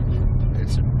something you didn't know.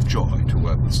 It's a joy to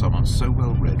work with someone so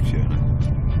well read, Fiona.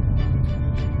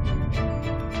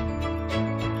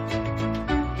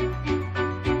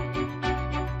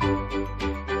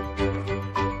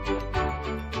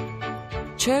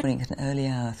 At an early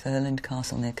hour, Thurland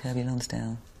Castle near Kirby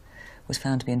Lonsdale was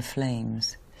found to be in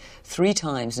flames. 3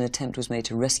 times an attempt was made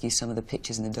to rescue some of the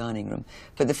pictures in the dining room,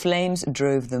 but the flames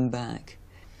drove them back.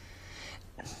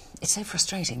 It's so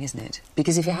frustrating, isn't it?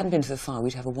 Because if it hadn't been for the fire,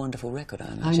 we'd have a wonderful record,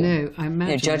 I imagine. I know, I imagine.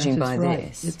 You know, judging by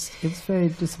right. this. It's very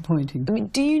disappointing. I mean,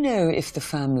 do you know if the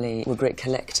family were great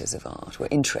collectors of art, were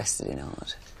interested in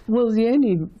art? Well, the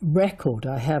only record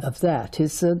I have of that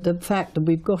is the fact that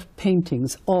we've got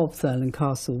paintings of Thurland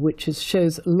Castle, which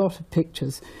shows a lot of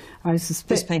pictures. I suspect...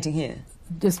 This painting here?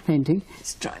 This painting.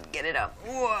 Let's try and get it up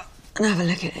and have a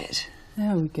look at it.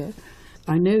 There we go.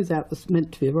 I know that was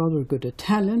meant to be rather a good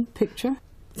Italian picture.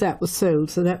 That was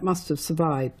sold, so that must have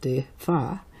survived the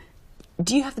fire.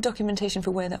 Do you have the documentation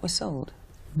for where that was sold?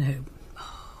 No.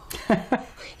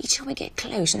 Each time we get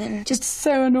close and then just... It's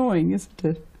so annoying, isn't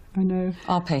it? I know.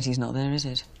 Our painting's not there, is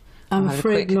it? I'm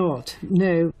afraid not,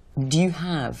 no. Do you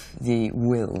have the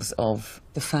wills of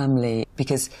the family?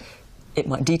 Because it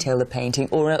might detail the painting,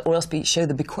 or else show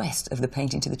the bequest of the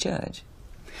painting to the church.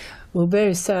 Well,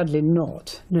 very sadly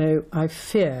not. No, I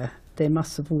fear they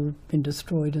must have all been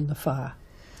destroyed in the fire.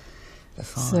 The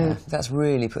fire. So, that's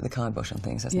really put the kibosh on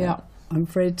things, hasn't it? Yeah, I'm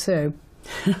afraid so.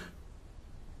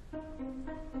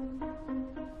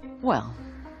 Well,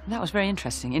 that was very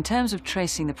interesting. In terms of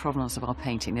tracing the provenance of our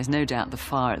painting, there's no doubt the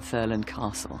fire at Thurland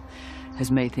Castle has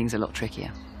made things a lot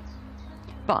trickier.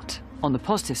 But on the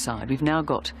positive side, we've now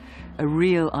got a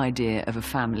real idea of a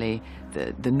family,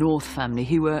 the North family,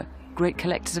 who were great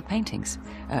collectors of paintings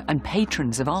and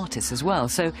patrons of artists as well.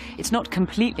 So it's not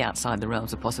completely outside the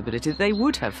realms of possibility that they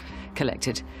would have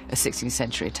collected a 16th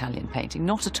century Italian painting.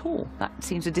 Not at all. That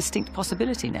seems a distinct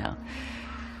possibility now.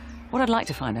 What I'd like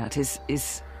to find out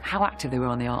is how active they were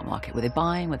on the art market. Were they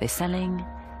buying? Were they selling?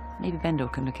 Maybe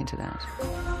Bendor can look into that.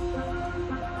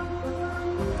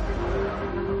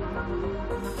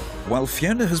 While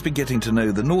Fiona has been getting to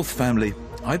know the North family,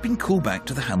 I've been called back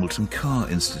to the Hamilton Carr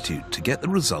Institute to get the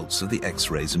results of the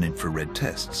X-rays and infrared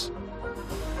tests.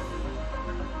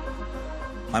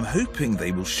 I'm hoping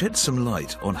they will shed some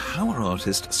light on how our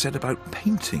artist set about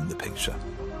painting the picture.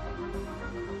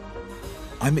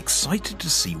 I'm excited to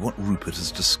see what Rupert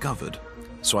has discovered,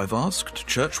 so I've asked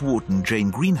Church Warden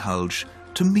Jane Greenhalgh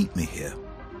to meet me here.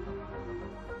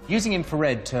 Using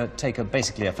infrared to take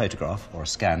basically a photograph or a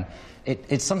scan,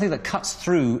 it's something that cuts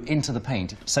through into the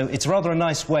paint. So it's rather a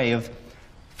nice way of,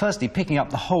 firstly, picking up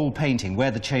the whole painting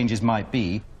where the changes might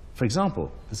be. For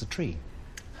example, there's a tree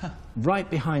right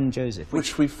behind Joseph.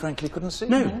 Which we frankly couldn't see.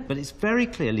 No, but it's very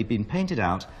clearly been painted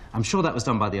out. I'm sure that was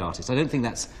done by the artist. I don't think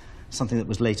that's something that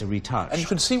was later retouched. And you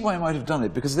can see why I might have done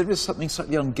it, because there is something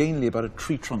slightly ungainly about a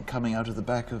tree trunk coming out of the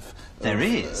back of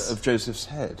Joseph's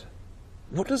head.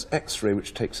 What does X-ray,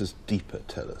 which takes us deeper,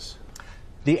 tell us?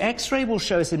 The X-ray will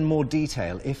show us in more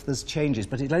detail if there's changes,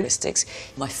 but it...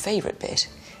 My favourite bit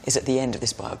is at the end of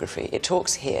this biography. It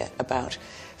talks here about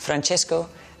Francesco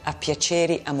a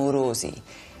piaceri amorosi.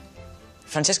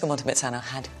 Francesco Montemezzano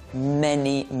had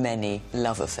many, many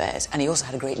love affairs, and he also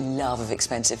had a great love of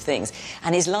expensive things.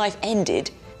 And his life ended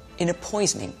in a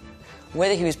poisoning.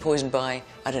 Whether he was poisoned by,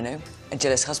 I don't know, a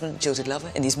jealous husband, jilted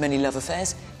lover, in these many love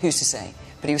affairs, who's to say?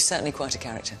 But he was certainly quite a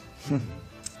character. It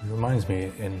reminds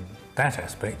me in that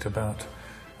aspect about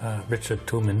Richard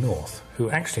Toulmin North, who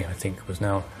actually, I think, was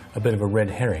now a bit of a red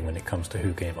herring when it comes to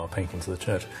who gave our painting to the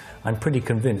church. I'm pretty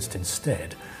convinced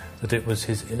instead that it was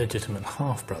his illegitimate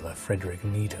half-brother, Frederick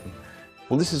Needham.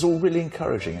 Well, this is all really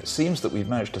encouraging. It seems that we've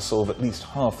managed to solve at least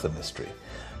half the mystery.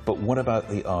 But what about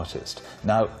the artist?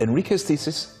 Now, Enrico's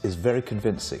thesis is very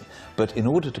convincing, but in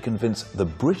order to convince the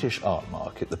British art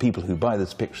market, the people who buy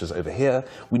these pictures over here,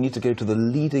 we need to go to the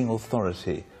leading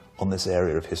authority on this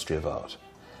area of history of art.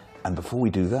 And before we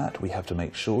do that, we have to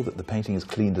make sure that the painting is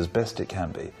cleaned as best it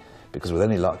can be, because with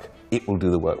any luck, it will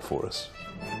do the work for us.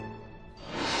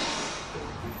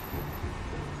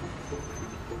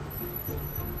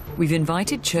 We've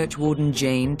invited Church Warden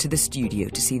Jane to the studio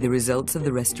to see the results of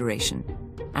the restoration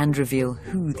and reveal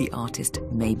who the artist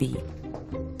may be.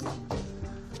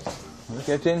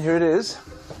 Okay, Jane, here it is.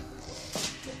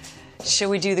 Shall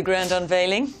we do the grand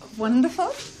unveiling?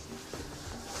 Wonderful.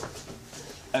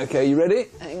 Okay, you ready?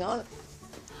 Hang on.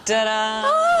 Ta-da!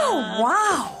 Oh,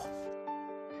 wow!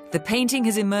 The painting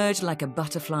has emerged like a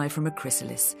butterfly from a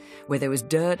chrysalis. Where there was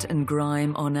dirt and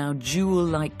grime are now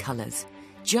jewel-like colours.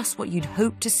 Just what you'd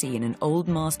hope to see in an old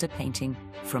master painting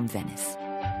from Venice.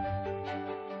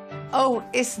 Oh,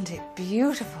 isn't it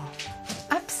beautiful?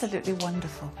 Absolutely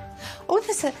wonderful. Oh,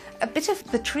 there's a bit of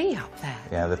the tree up there.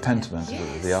 Yeah, the pentiment,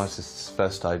 yes. The artist's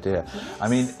first idea. Yes. I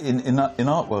mean, in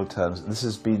art world terms, this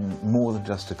has been more than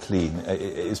just a clean.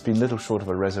 It's been little short of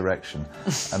a resurrection.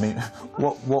 I mean,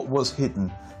 what was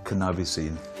hidden can now be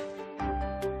seen.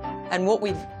 And what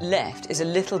we've left is a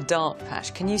little dark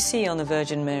patch. Can you see on the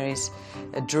Virgin Mary's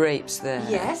drapes there?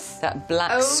 Yes. That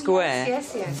black square.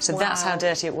 Yes, yes. So that's how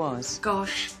dirty it was.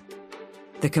 Gosh.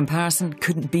 The comparison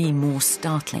couldn't be more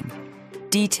startling.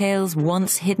 Details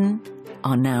once hidden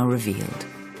are now revealed.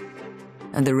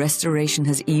 And the restoration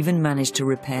has even managed to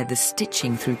repair the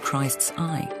stitching through Christ's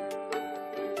eye.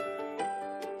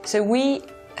 So we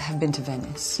have been to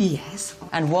Venice. Yes.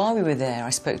 And while we were there, I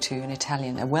spoke to an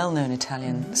Italian, a well-known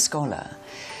Italian scholar.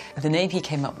 The name he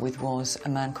came up with was a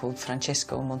man called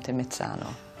Francesco Montemezzano.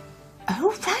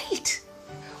 Oh, right.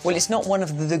 Well, it's not one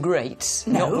of the greats.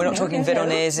 No, we're not talking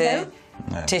Veronese,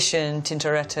 No. Titian,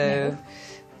 Tintoretto,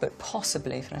 but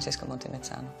possibly Francesco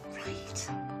Montemezzano. Right.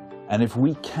 And if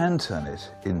we can turn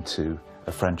it into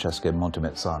a Francesco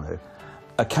Montemezzano,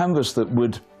 a canvas that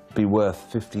would be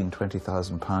worth £15,000 to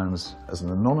 £20,000 as an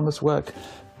anonymous work,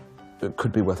 it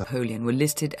could be worth... Napoleon were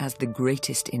listed as the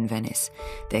greatest in Venice.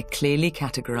 They're clearly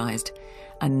categorised,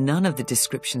 and none of the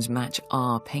descriptions match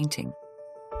our painting.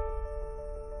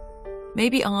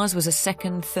 Maybe ours was a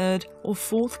second, third, or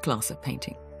fourth class of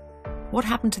painting. What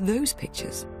happened to those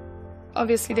pictures?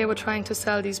 Obviously, they were trying to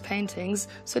sell these paintings,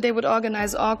 so they would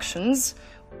organize auctions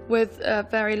with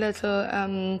very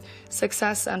little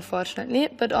success, unfortunately,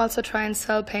 but also try and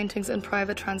sell paintings in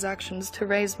private transactions to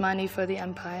raise money for the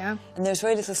empire. And there was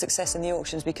very little success in the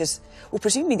auctions because, well,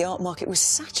 presumably the art market was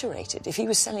saturated. If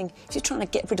you're trying to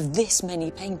get rid of this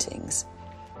many paintings.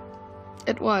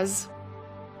 It was.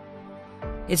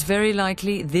 It's very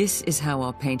likely this is how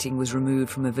our painting was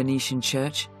removed from a Venetian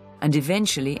church and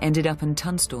eventually ended up in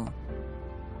Tunstall.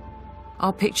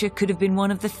 Our picture could have been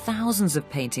one of the thousands of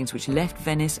paintings which left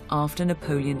Venice after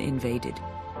Napoleon invaded.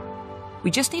 We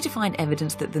just need to find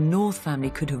evidence that the North family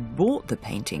could have bought the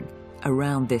painting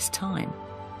around this time.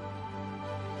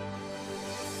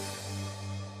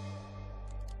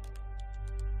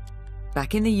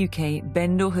 Back in the UK,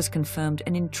 Bendor has confirmed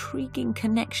an intriguing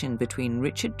connection between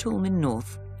Richard Toulmin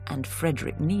North and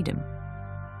Frederick Needham.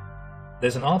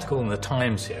 There's an article in the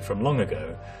Times here from long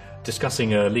ago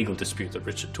discussing a legal dispute that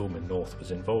Richard Toulmin North was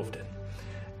involved in.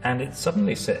 And it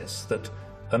suddenly says that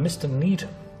a Mr. Needham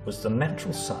was the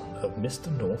natural son of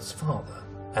Mr. North's father,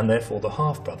 and therefore the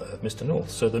half-brother of Mr.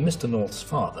 North. So the Mr. North's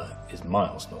father is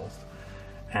Miles North,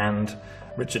 and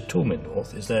Richard Toulmin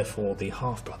North is therefore the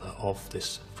half-brother of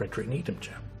this Frederick Needham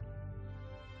chap.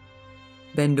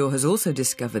 Bendor has also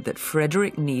discovered that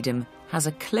Frederick Needham has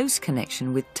a close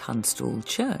connection with Tunstall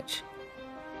Church.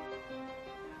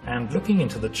 And looking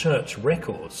into the church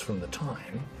records from the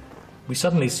time, we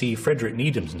suddenly see Frederick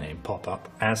Needham's name pop up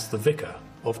as the vicar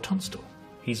of Tunstall.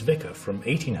 He's vicar from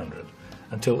 1800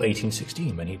 until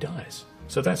 1816 when he dies.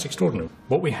 So that's extraordinary.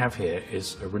 What we have here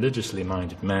is a religiously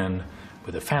minded man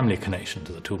with a family connection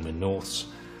to the Toulmin Norths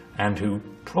and who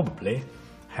probably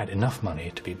had enough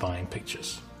money to be buying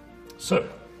pictures. So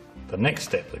the next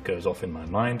step that goes off in my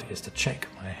mind is to check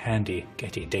my handy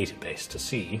Getty database to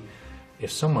see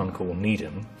if someone called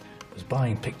Needham was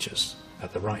buying pictures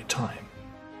at the right time.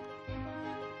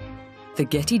 The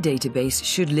Getty database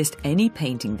should list any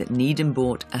painting that Needham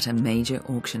bought at a major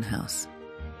auction house.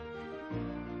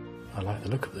 I like the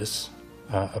look of this.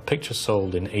 A picture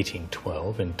sold in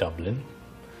 1812 in Dublin.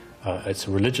 It's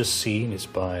a religious scene. It's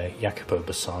by Jacopo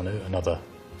Bassano, another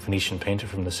Venetian painter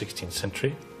from the 16th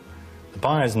century. The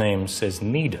buyer's name says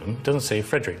Needham. It doesn't say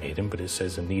Frederick Needham, but it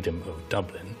says a Needham of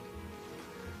Dublin.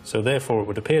 So therefore it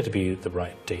would appear to be the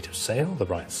right date of sale, the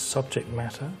right subject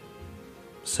matter,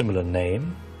 similar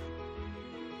name.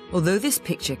 Although this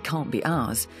picture can't be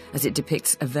ours, as it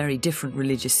depicts a very different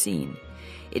religious scene,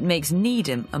 it makes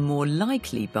Needham a more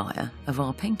likely buyer of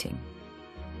our painting.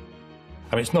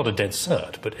 I mean, it's not a dead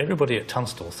cert, but everybody at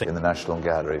Tunstall thinks... In the National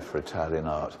Gallery for Italian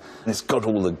Art. And it's got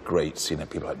all the greats, you know,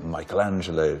 people like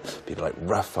Michelangelo, people like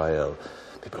Raphael,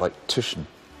 people like Titian.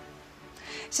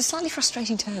 It's a slightly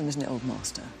frustrating term, isn't it, Old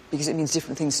Master? Because it means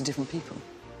different things to different people.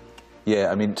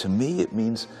 Yeah, I mean, to me it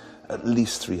means at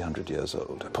least 300 years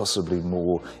old, possibly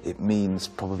more. It means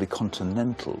probably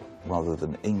continental rather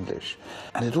than English.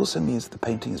 And it also means the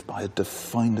painting is by a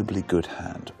definably good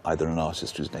hand, either an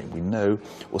artist whose name we know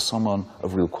or someone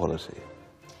of real quality.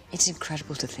 It's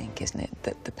incredible to think, isn't it,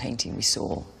 that the painting we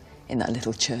saw in that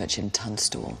little church in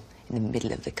Tunstall, in the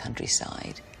middle of the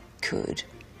countryside,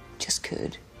 just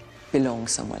could, belong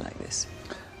somewhere like this.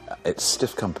 It's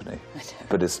stiff company,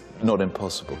 but it's not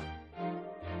impossible.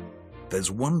 There's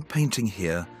one painting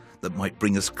here that might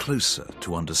bring us closer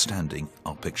to understanding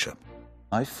our picture.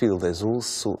 I feel there's all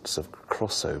sorts of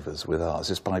crossovers with ours.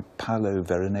 It's by Paolo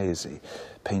Veronese,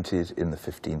 painted in the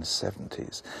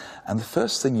 1570s. And the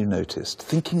first thing you noticed,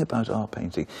 thinking about our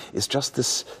painting, is just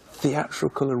this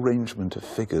theatrical arrangement of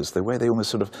figures, the way they almost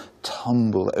sort of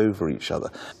tumble over each other.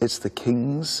 It's the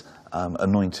kings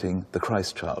anointing the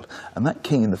Christ child. And that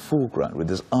king in the foreground with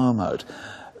his arm out,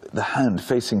 the hand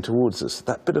facing towards us,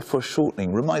 that bit of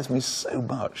foreshortening reminds me so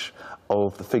much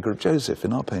of the figure of Joseph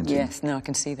in our painting. Yes, no, I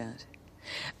can see that.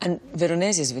 And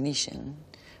Veronese is Venetian,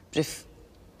 but if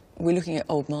we're looking at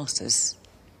old masters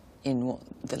in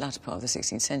the latter part of the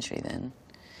 16th century, then,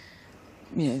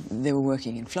 you know, they were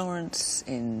working in Florence,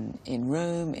 in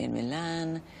Rome, in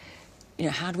Milan. You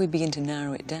know, how do we begin to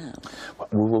narrow it down?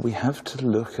 Well, we have to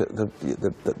look at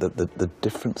the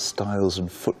different styles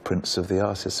and footprints of the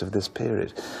artists of this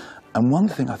period. And one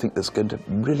thing I think that's going to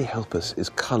really help us is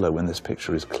colour when this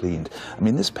picture is cleaned. I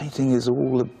mean, this painting is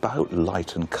all about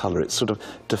light and colour. It sort of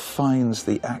defines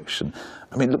the action.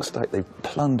 I mean, it looks like they've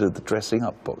plundered the dressing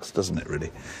up box, doesn't it,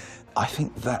 really? I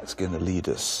think that's going to lead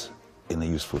us in a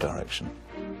useful direction.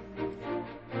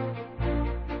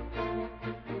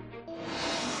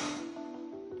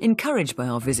 Encouraged by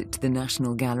our visit to the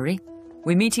National Gallery,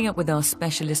 we're meeting up with our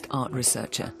specialist art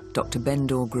researcher, Dr.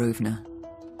 Bendor Grosvenor.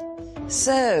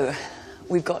 So,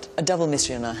 we've got a double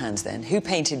mystery on our hands then. Who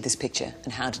painted this picture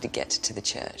and how did it get to the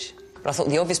church? But I thought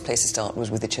the obvious place to start was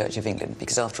with the Church of England,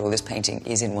 because after all, this painting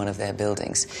is in one of their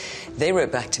buildings. They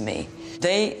wrote back to me.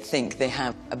 They think they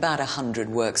have about 100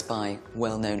 works by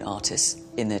well-known artists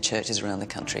in their churches around the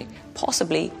country,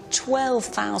 possibly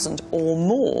 12,000 or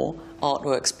more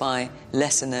artworks by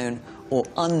lesser-known or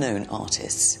unknown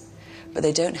artists. But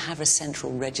they don't have a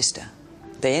central register.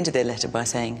 They ended their letter by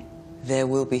saying, there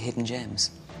will be hidden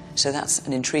gems. So that's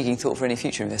an intriguing thought for any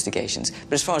future investigations.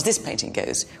 But as far as this painting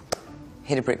goes,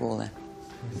 hit a brick wall there.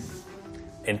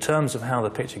 In terms of how the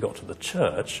picture got to the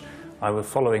church, I was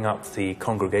following up the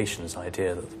congregation's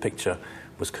idea that the picture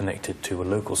was connected to a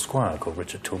local squire called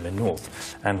Richard Toulmin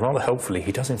North, and rather helpfully,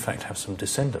 he does in fact have some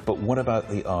descendants. But what about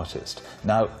the artist?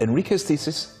 Now, Enrico's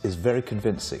thesis is very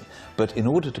convincing, but in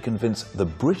order to convince the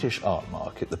British art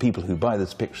market, the people who buy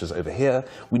these pictures over here,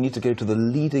 we need to go to the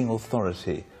leading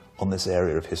authority on this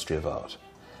area of history of art.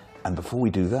 And before we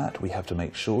do that, we have to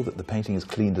make sure that the painting is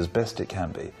cleaned as best it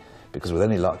can be, because with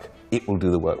any luck, it will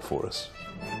do the work for us.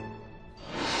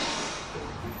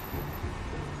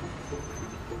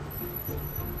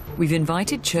 We've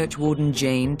invited Churchwarden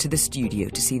Jane to the studio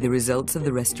to see the results of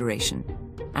the restoration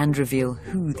and reveal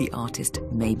who the artist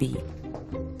may be.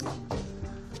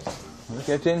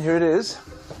 Okay, Jane, here it is.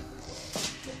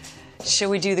 Shall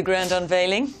we do the grand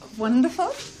unveiling?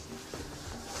 Wonderful.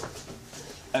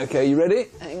 Okay, you ready?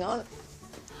 Hang on.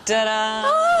 Ta-da!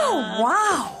 Oh,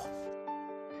 wow!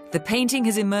 The painting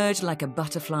has emerged like a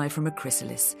butterfly from a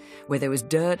chrysalis, where there was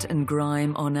dirt and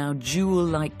grime are now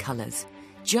jewel-like colours,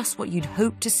 just what you'd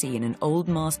hope to see in an old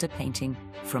master painting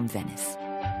from Venice.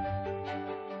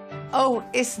 Oh,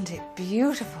 isn't it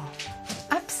beautiful?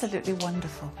 Absolutely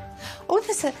wonderful. Oh,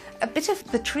 there's a bit of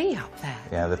the tree up there.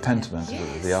 Yeah, the pentiment,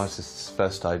 yes. the artist's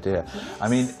first idea. Yes. I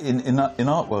mean, in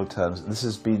art world terms, this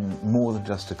has been more than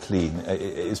just a clean.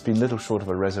 It's been little short of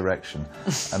a resurrection.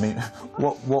 I mean,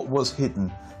 what was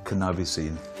hidden can now be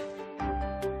seen.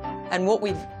 And what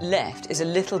we've left is a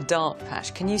little dark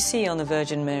patch. Can you see on the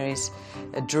Virgin Mary's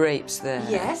drapes there?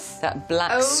 Yes. That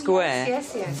black square.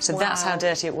 Yes, yes, yes. So that's how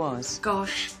dirty it was.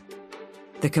 Gosh.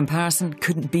 The comparison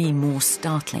couldn't be more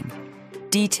startling.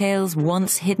 Details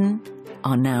once hidden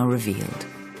are now revealed.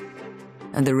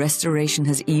 And the restoration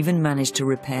has even managed to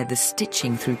repair the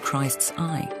stitching through Christ's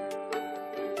eye.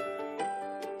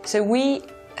 So we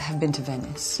have been to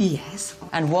Venice. Yes.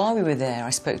 And while we were there, I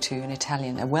spoke to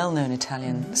a well-known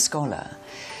Italian scholar.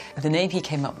 The name he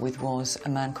came up with was a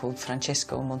man called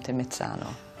Francesco Montemezzano.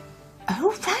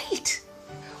 Oh, right.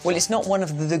 Well, it's not one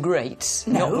of the greats.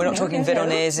 No, we're not talking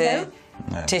Veronese,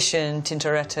 No. Titian,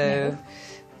 Tintoretto,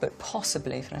 but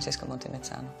possibly Francesco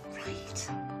Montemezzano. Right.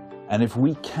 And if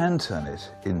we can turn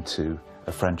it into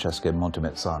a Francesco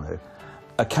Montemezzano,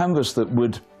 a canvas that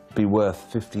would be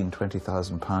worth £15,000 to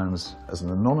 £20,000 as an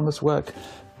anonymous work,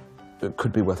 it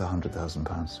could be worth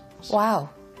 £100,000. Wow.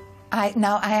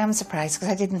 Now I am surprised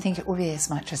because I didn't think it would be as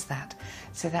much as that.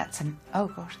 So that's oh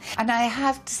gosh. And I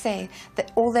have to say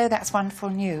that although that's wonderful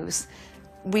news,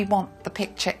 we want the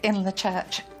picture in the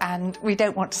church and we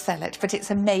don't want to sell it, but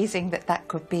it's amazing that that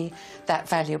could be that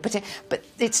value. But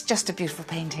it's just a beautiful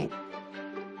painting.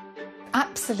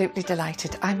 Absolutely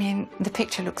delighted. I mean, the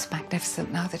picture looks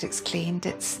magnificent now that it's cleaned.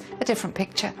 It's a different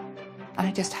picture. And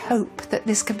I just hope that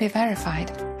this can be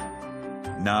verified.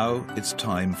 Now it's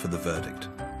time for the verdict.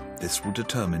 This will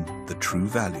determine the true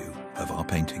value of our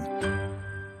painting.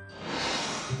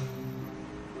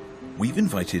 We've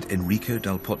invited Enrico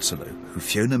dal Pozzolo, who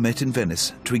Fiona met in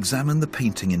Venice, to examine the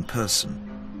painting in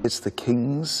person. It's the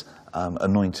king's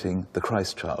anointing the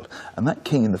Christ child. And that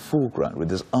king in the foreground with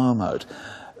his arm out,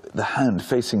 the hand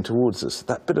facing towards us,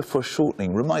 that bit of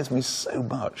foreshortening reminds me so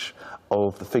much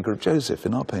of the figure of Joseph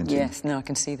in our painting. Yes, no, I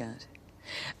can see that.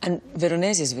 And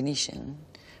Veronese is Venetian,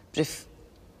 but if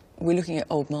we're looking at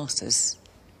old masters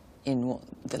in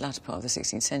the latter part of the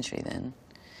 16th century then,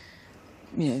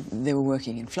 you know, they were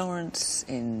working in Florence,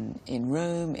 in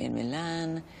Rome, in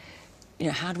Milan. You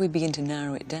know, how do we begin to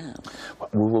narrow it down?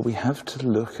 Well, we have to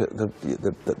look at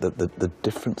the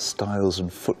different styles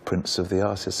and footprints of the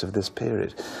artists of this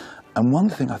period. And one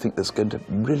thing I think that's going to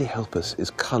really help us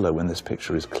is colour when this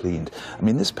picture is cleaned. I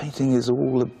mean, this painting is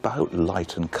all about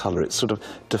light and colour. It sort of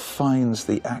defines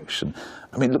the action.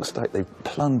 I mean, it looks like they've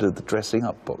plundered the dressing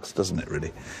up box, doesn't it,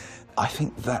 really? I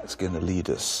think that's going to lead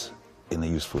us in a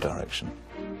useful direction.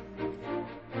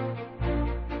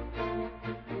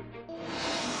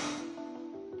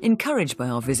 Encouraged by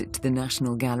our visit to the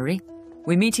National Gallery,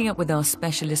 we're meeting up with our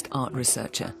specialist art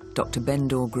researcher, Dr.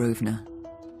 Bendor Grosvenor.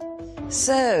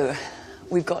 So,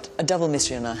 we've got a double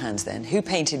mystery on our hands then. Who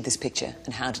painted this picture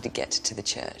and how did it get to the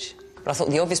church? But I thought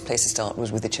the obvious place to start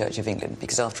was with the Church of England,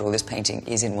 because after all, this painting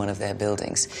is in one of their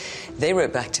buildings. They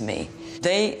wrote back to me.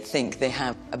 They think they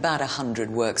have about 100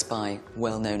 works by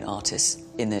well-known artists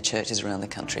in their churches around the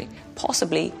country,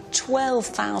 possibly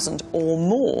 12,000 or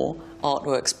more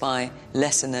artworks by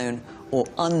lesser-known or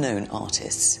unknown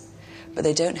artists. But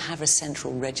they don't have a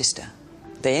central register.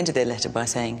 They ended their letter by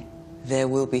saying, there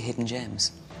will be hidden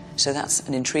gems. So that's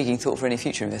an intriguing thought for any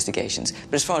future investigations.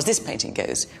 But as far as this painting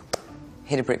goes,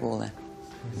 hit a brick wall there.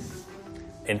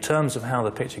 In terms of how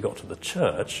the picture got to the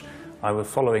church, I was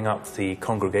following up the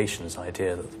congregation's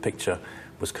idea that the picture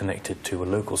was connected to a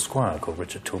local squire called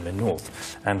Richard Toulmin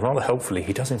North. And rather helpfully,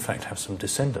 he does in fact have some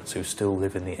descendants who still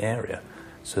live in the area.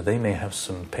 So they may have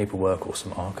some paperwork or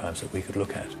some archives that we could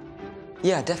look at.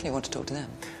 Yeah, I definitely want to talk to them.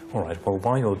 All right, well,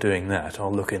 while you're doing that,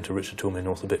 I'll look into Richard Toulmin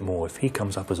North a bit more. If he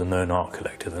comes up as a known art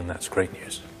collector, then that's great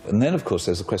news. And then, of course,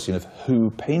 there's the question of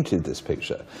who painted this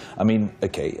picture. I mean,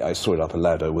 OK, I saw it up a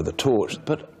ladder with a torch,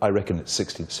 but I reckon it's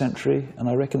 16th century, and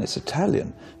I reckon it's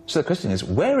Italian. So the question is,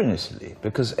 where in Italy?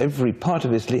 Because every part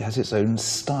of Italy has its own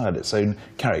style, its own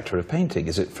character of painting.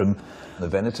 Is it from the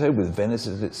Veneto, with Venice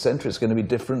at its centre? It's going to be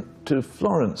different to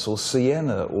Florence or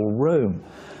Siena or Rome.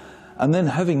 And then,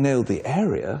 having nailed the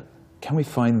area, can we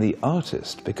find the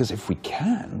artist? Because if we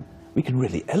can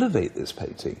really elevate this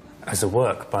painting. As a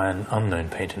work by an unknown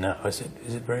painter now, is it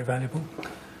very valuable?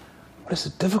 Well, it's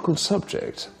a difficult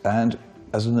subject, and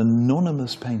as an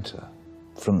anonymous painter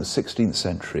from the 16th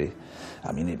century,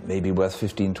 I mean, it may be worth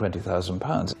 £15,000,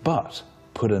 £20,000, but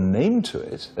put a name to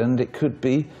it, and it could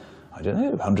be, I don't know,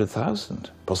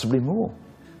 100,000, possibly more.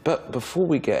 But before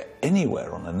we get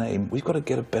anywhere on a name, we've got to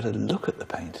get a better look at the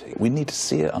painting. We need to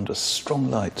see it under strong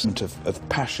light of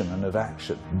passion and of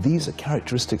action. These are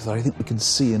characteristics that I think we can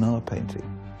see in our painting.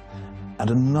 And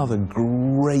another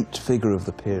great figure of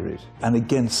the period, and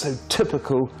again, so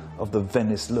typical of the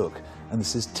Venice look, and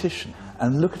this is Titian.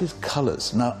 And look at his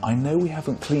colours. Now, I know we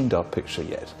haven't cleaned our picture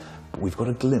yet, but we've got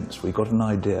a glimpse, we've got an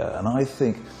idea, and I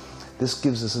think this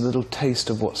gives us a little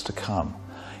taste of what's to come.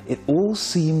 It all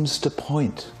seems to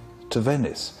point to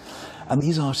Venice. And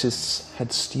these artists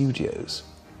had studios.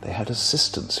 They had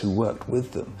assistants who worked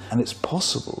with them. And it's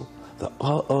possible that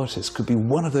our artist could be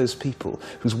one of those people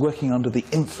who's working under the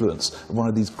influence of one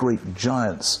of these great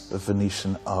giants of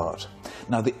Venetian art.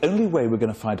 Now, the only way we're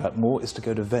going to find out more is to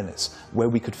go to Venice, where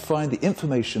we could find the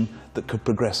information that could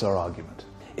progress our argument.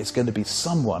 It's going to be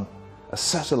someone, a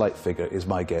satellite figure is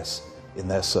my guess, in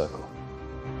their circle.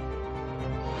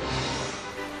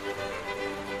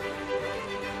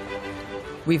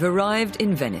 We've arrived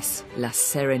in Venice, La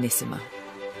Serenissima.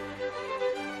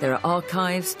 There are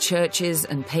archives, churches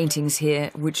and paintings here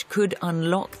which could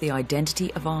unlock the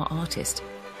identity of our artist.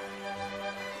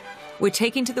 We're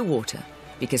taking to the water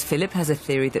because Philip has a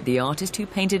theory that the artist who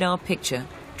painted our picture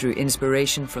drew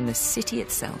inspiration from the city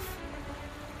itself.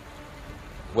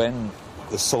 When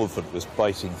the solvent was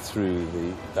biting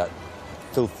through that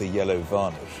filthy yellow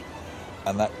varnish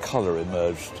and that colour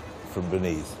emerged from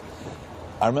beneath,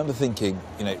 I remember thinking,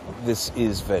 you know, this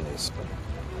is Venice.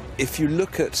 If you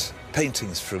look at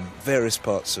paintings from various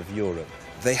parts of Europe,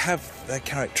 they have their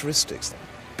characteristics,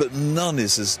 but none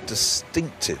is as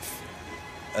distinctive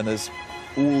and as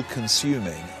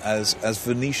all-consuming as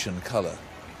Venetian colour.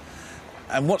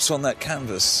 And what's on that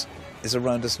canvas is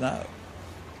around us now.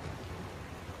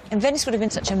 And Venice would have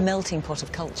been such a melting pot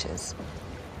of cultures.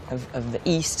 Of the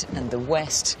East and the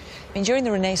West. I mean, during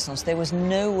the Renaissance, there was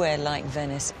nowhere like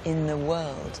Venice in the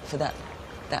world for that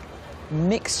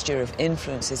mixture of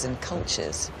influences and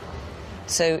cultures.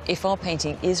 So if our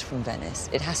painting is from Venice,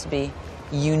 it has to be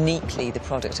uniquely the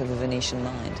product of the Venetian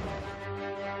mind.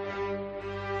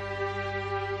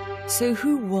 So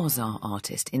who was our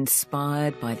artist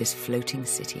inspired by this floating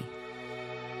city?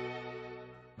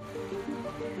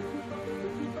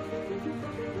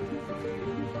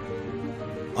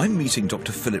 I'm meeting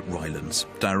Dr. Philip Rylands,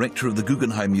 director of the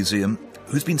Guggenheim Museum,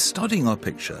 who's been studying our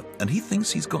picture, and he thinks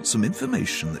he's got some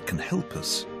information that can help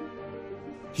us.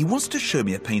 He wants to show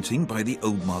me a painting by the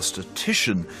old master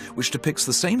Titian, which depicts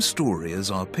the same story as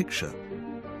our picture.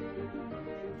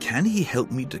 Can he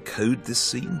help me decode this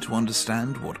scene to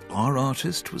understand what our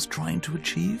artist was trying to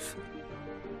achieve?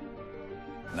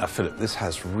 Now, Philip, this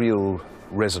has real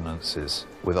resonances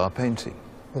with our painting.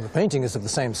 Well, the painting is of the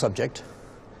same subject.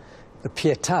 The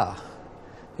Pietà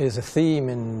is a theme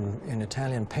in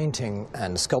Italian painting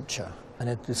and sculpture, and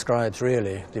it describes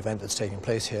really the event that's taking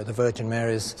place here, the Virgin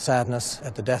Mary's sadness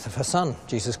at the death of her son,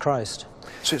 Jesus Christ.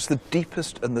 So it's the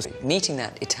deepest and the... Meeting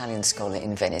that Italian scholar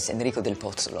in Venice, Enrico del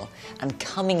Pozzolo, and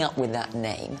coming up with that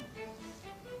name,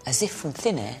 as if from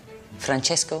thin air,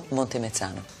 Francesco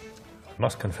Montemezzano.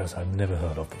 must confess I've never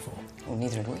heard of before. Well,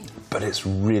 neither have we. But it's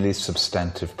really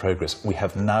substantive progress. We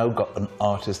have now got an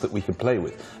artist that we can play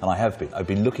with, and I have been. I've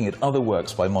been looking at other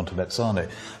works by Montemezzano,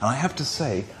 and I have to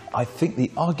say, I think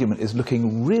the argument is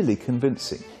looking really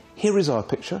convincing. Here is our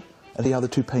picture, and the other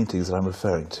two paintings that I'm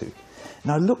referring to.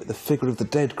 Now look at the figure of the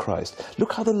dead Christ.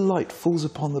 Look how the light falls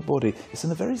upon the body. It's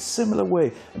in a very similar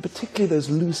way, and particularly those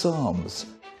loose arms.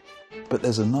 But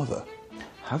there's another.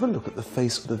 Have a look at the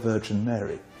face of the Virgin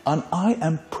Mary. And I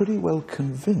am pretty well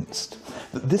convinced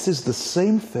that this is the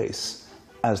same face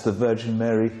as the Virgin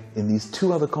Mary in these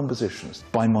two other compositions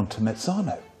by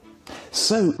Montemezzano.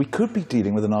 So we could be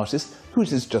dealing with an artist who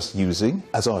is just using,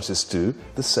 as artists do,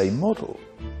 the same model.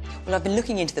 Well, I've been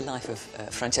looking into the life of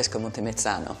Francesco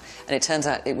Montemezzano, and it turns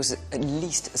out it was at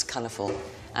least as colourful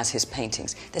as his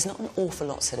paintings. There's not an awful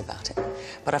lot said about him,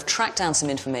 but I've tracked down some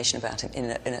information about him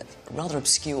in a rather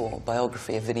obscure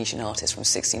biography of Venetian artist from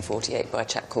 1648 by a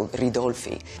chap called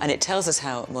Ridolfi, and it tells us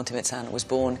how Montemezzano was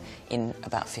born in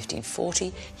about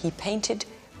 1540. He painted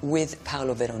with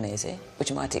Paolo Veronese,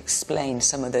 which might explain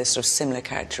some of those sort of similar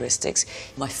characteristics.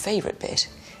 My favourite bit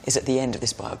is at the end of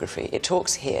this biography. It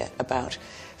talks here about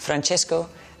Francesco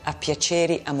a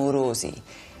piaceri amorosi.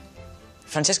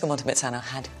 Francesco Montemezzano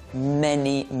had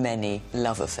many, many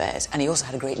love affairs, and he also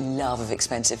had a great love of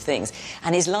expensive things.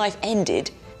 And his life ended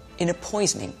in a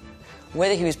poisoning.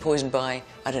 Whether he was poisoned by,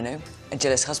 I don't know, a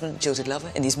jealous husband, jilted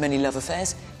lover, in these many love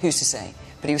affairs, who's to say?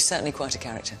 But he was certainly quite a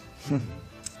character.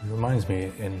 It reminds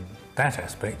me in that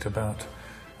aspect about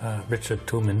Richard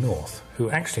Toulmin North, who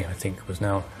actually I think was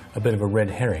now a bit of a red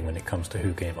herring when it comes to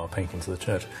who gave our paintings to the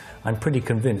church. I'm pretty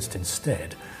convinced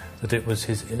instead that it was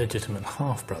his illegitimate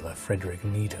half-brother, Frederick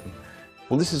Needham.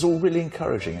 Well, this is all really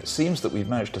encouraging. It seems that we've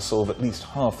managed to solve at least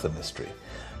half the mystery.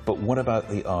 But what about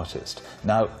the artist?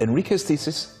 Now, Enrico's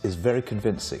thesis is very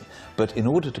convincing, but in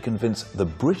order to convince the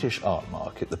British art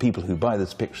market, the people who buy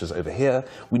these pictures over here,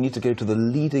 we need to go to the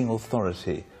leading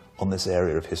authority on this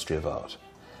area of history of art.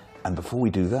 And before we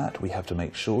do that, we have to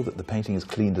make sure that the painting is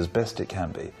cleaned as best it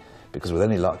can be, because with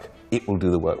any luck, it will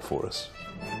do the work for us.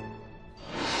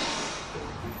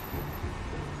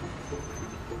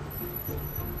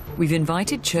 We've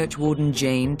invited Churchwarden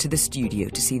Jane to the studio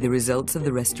to see the results of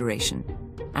the restoration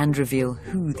and reveal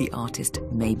who the artist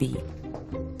may be.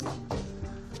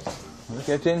 Let's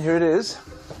get in, here it is.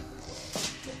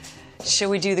 Shall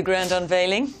we do the grand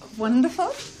unveiling?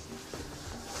 Wonderful.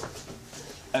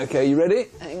 Okay, you ready?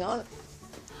 Hang on.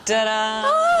 Ta-da!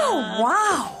 Oh,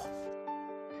 wow!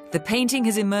 The painting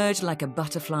has emerged like a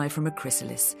butterfly from a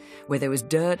chrysalis, where there was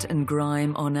dirt and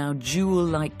grime are now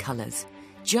jewel-like colours,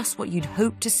 just what you'd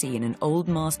hope to see in an old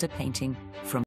master painting from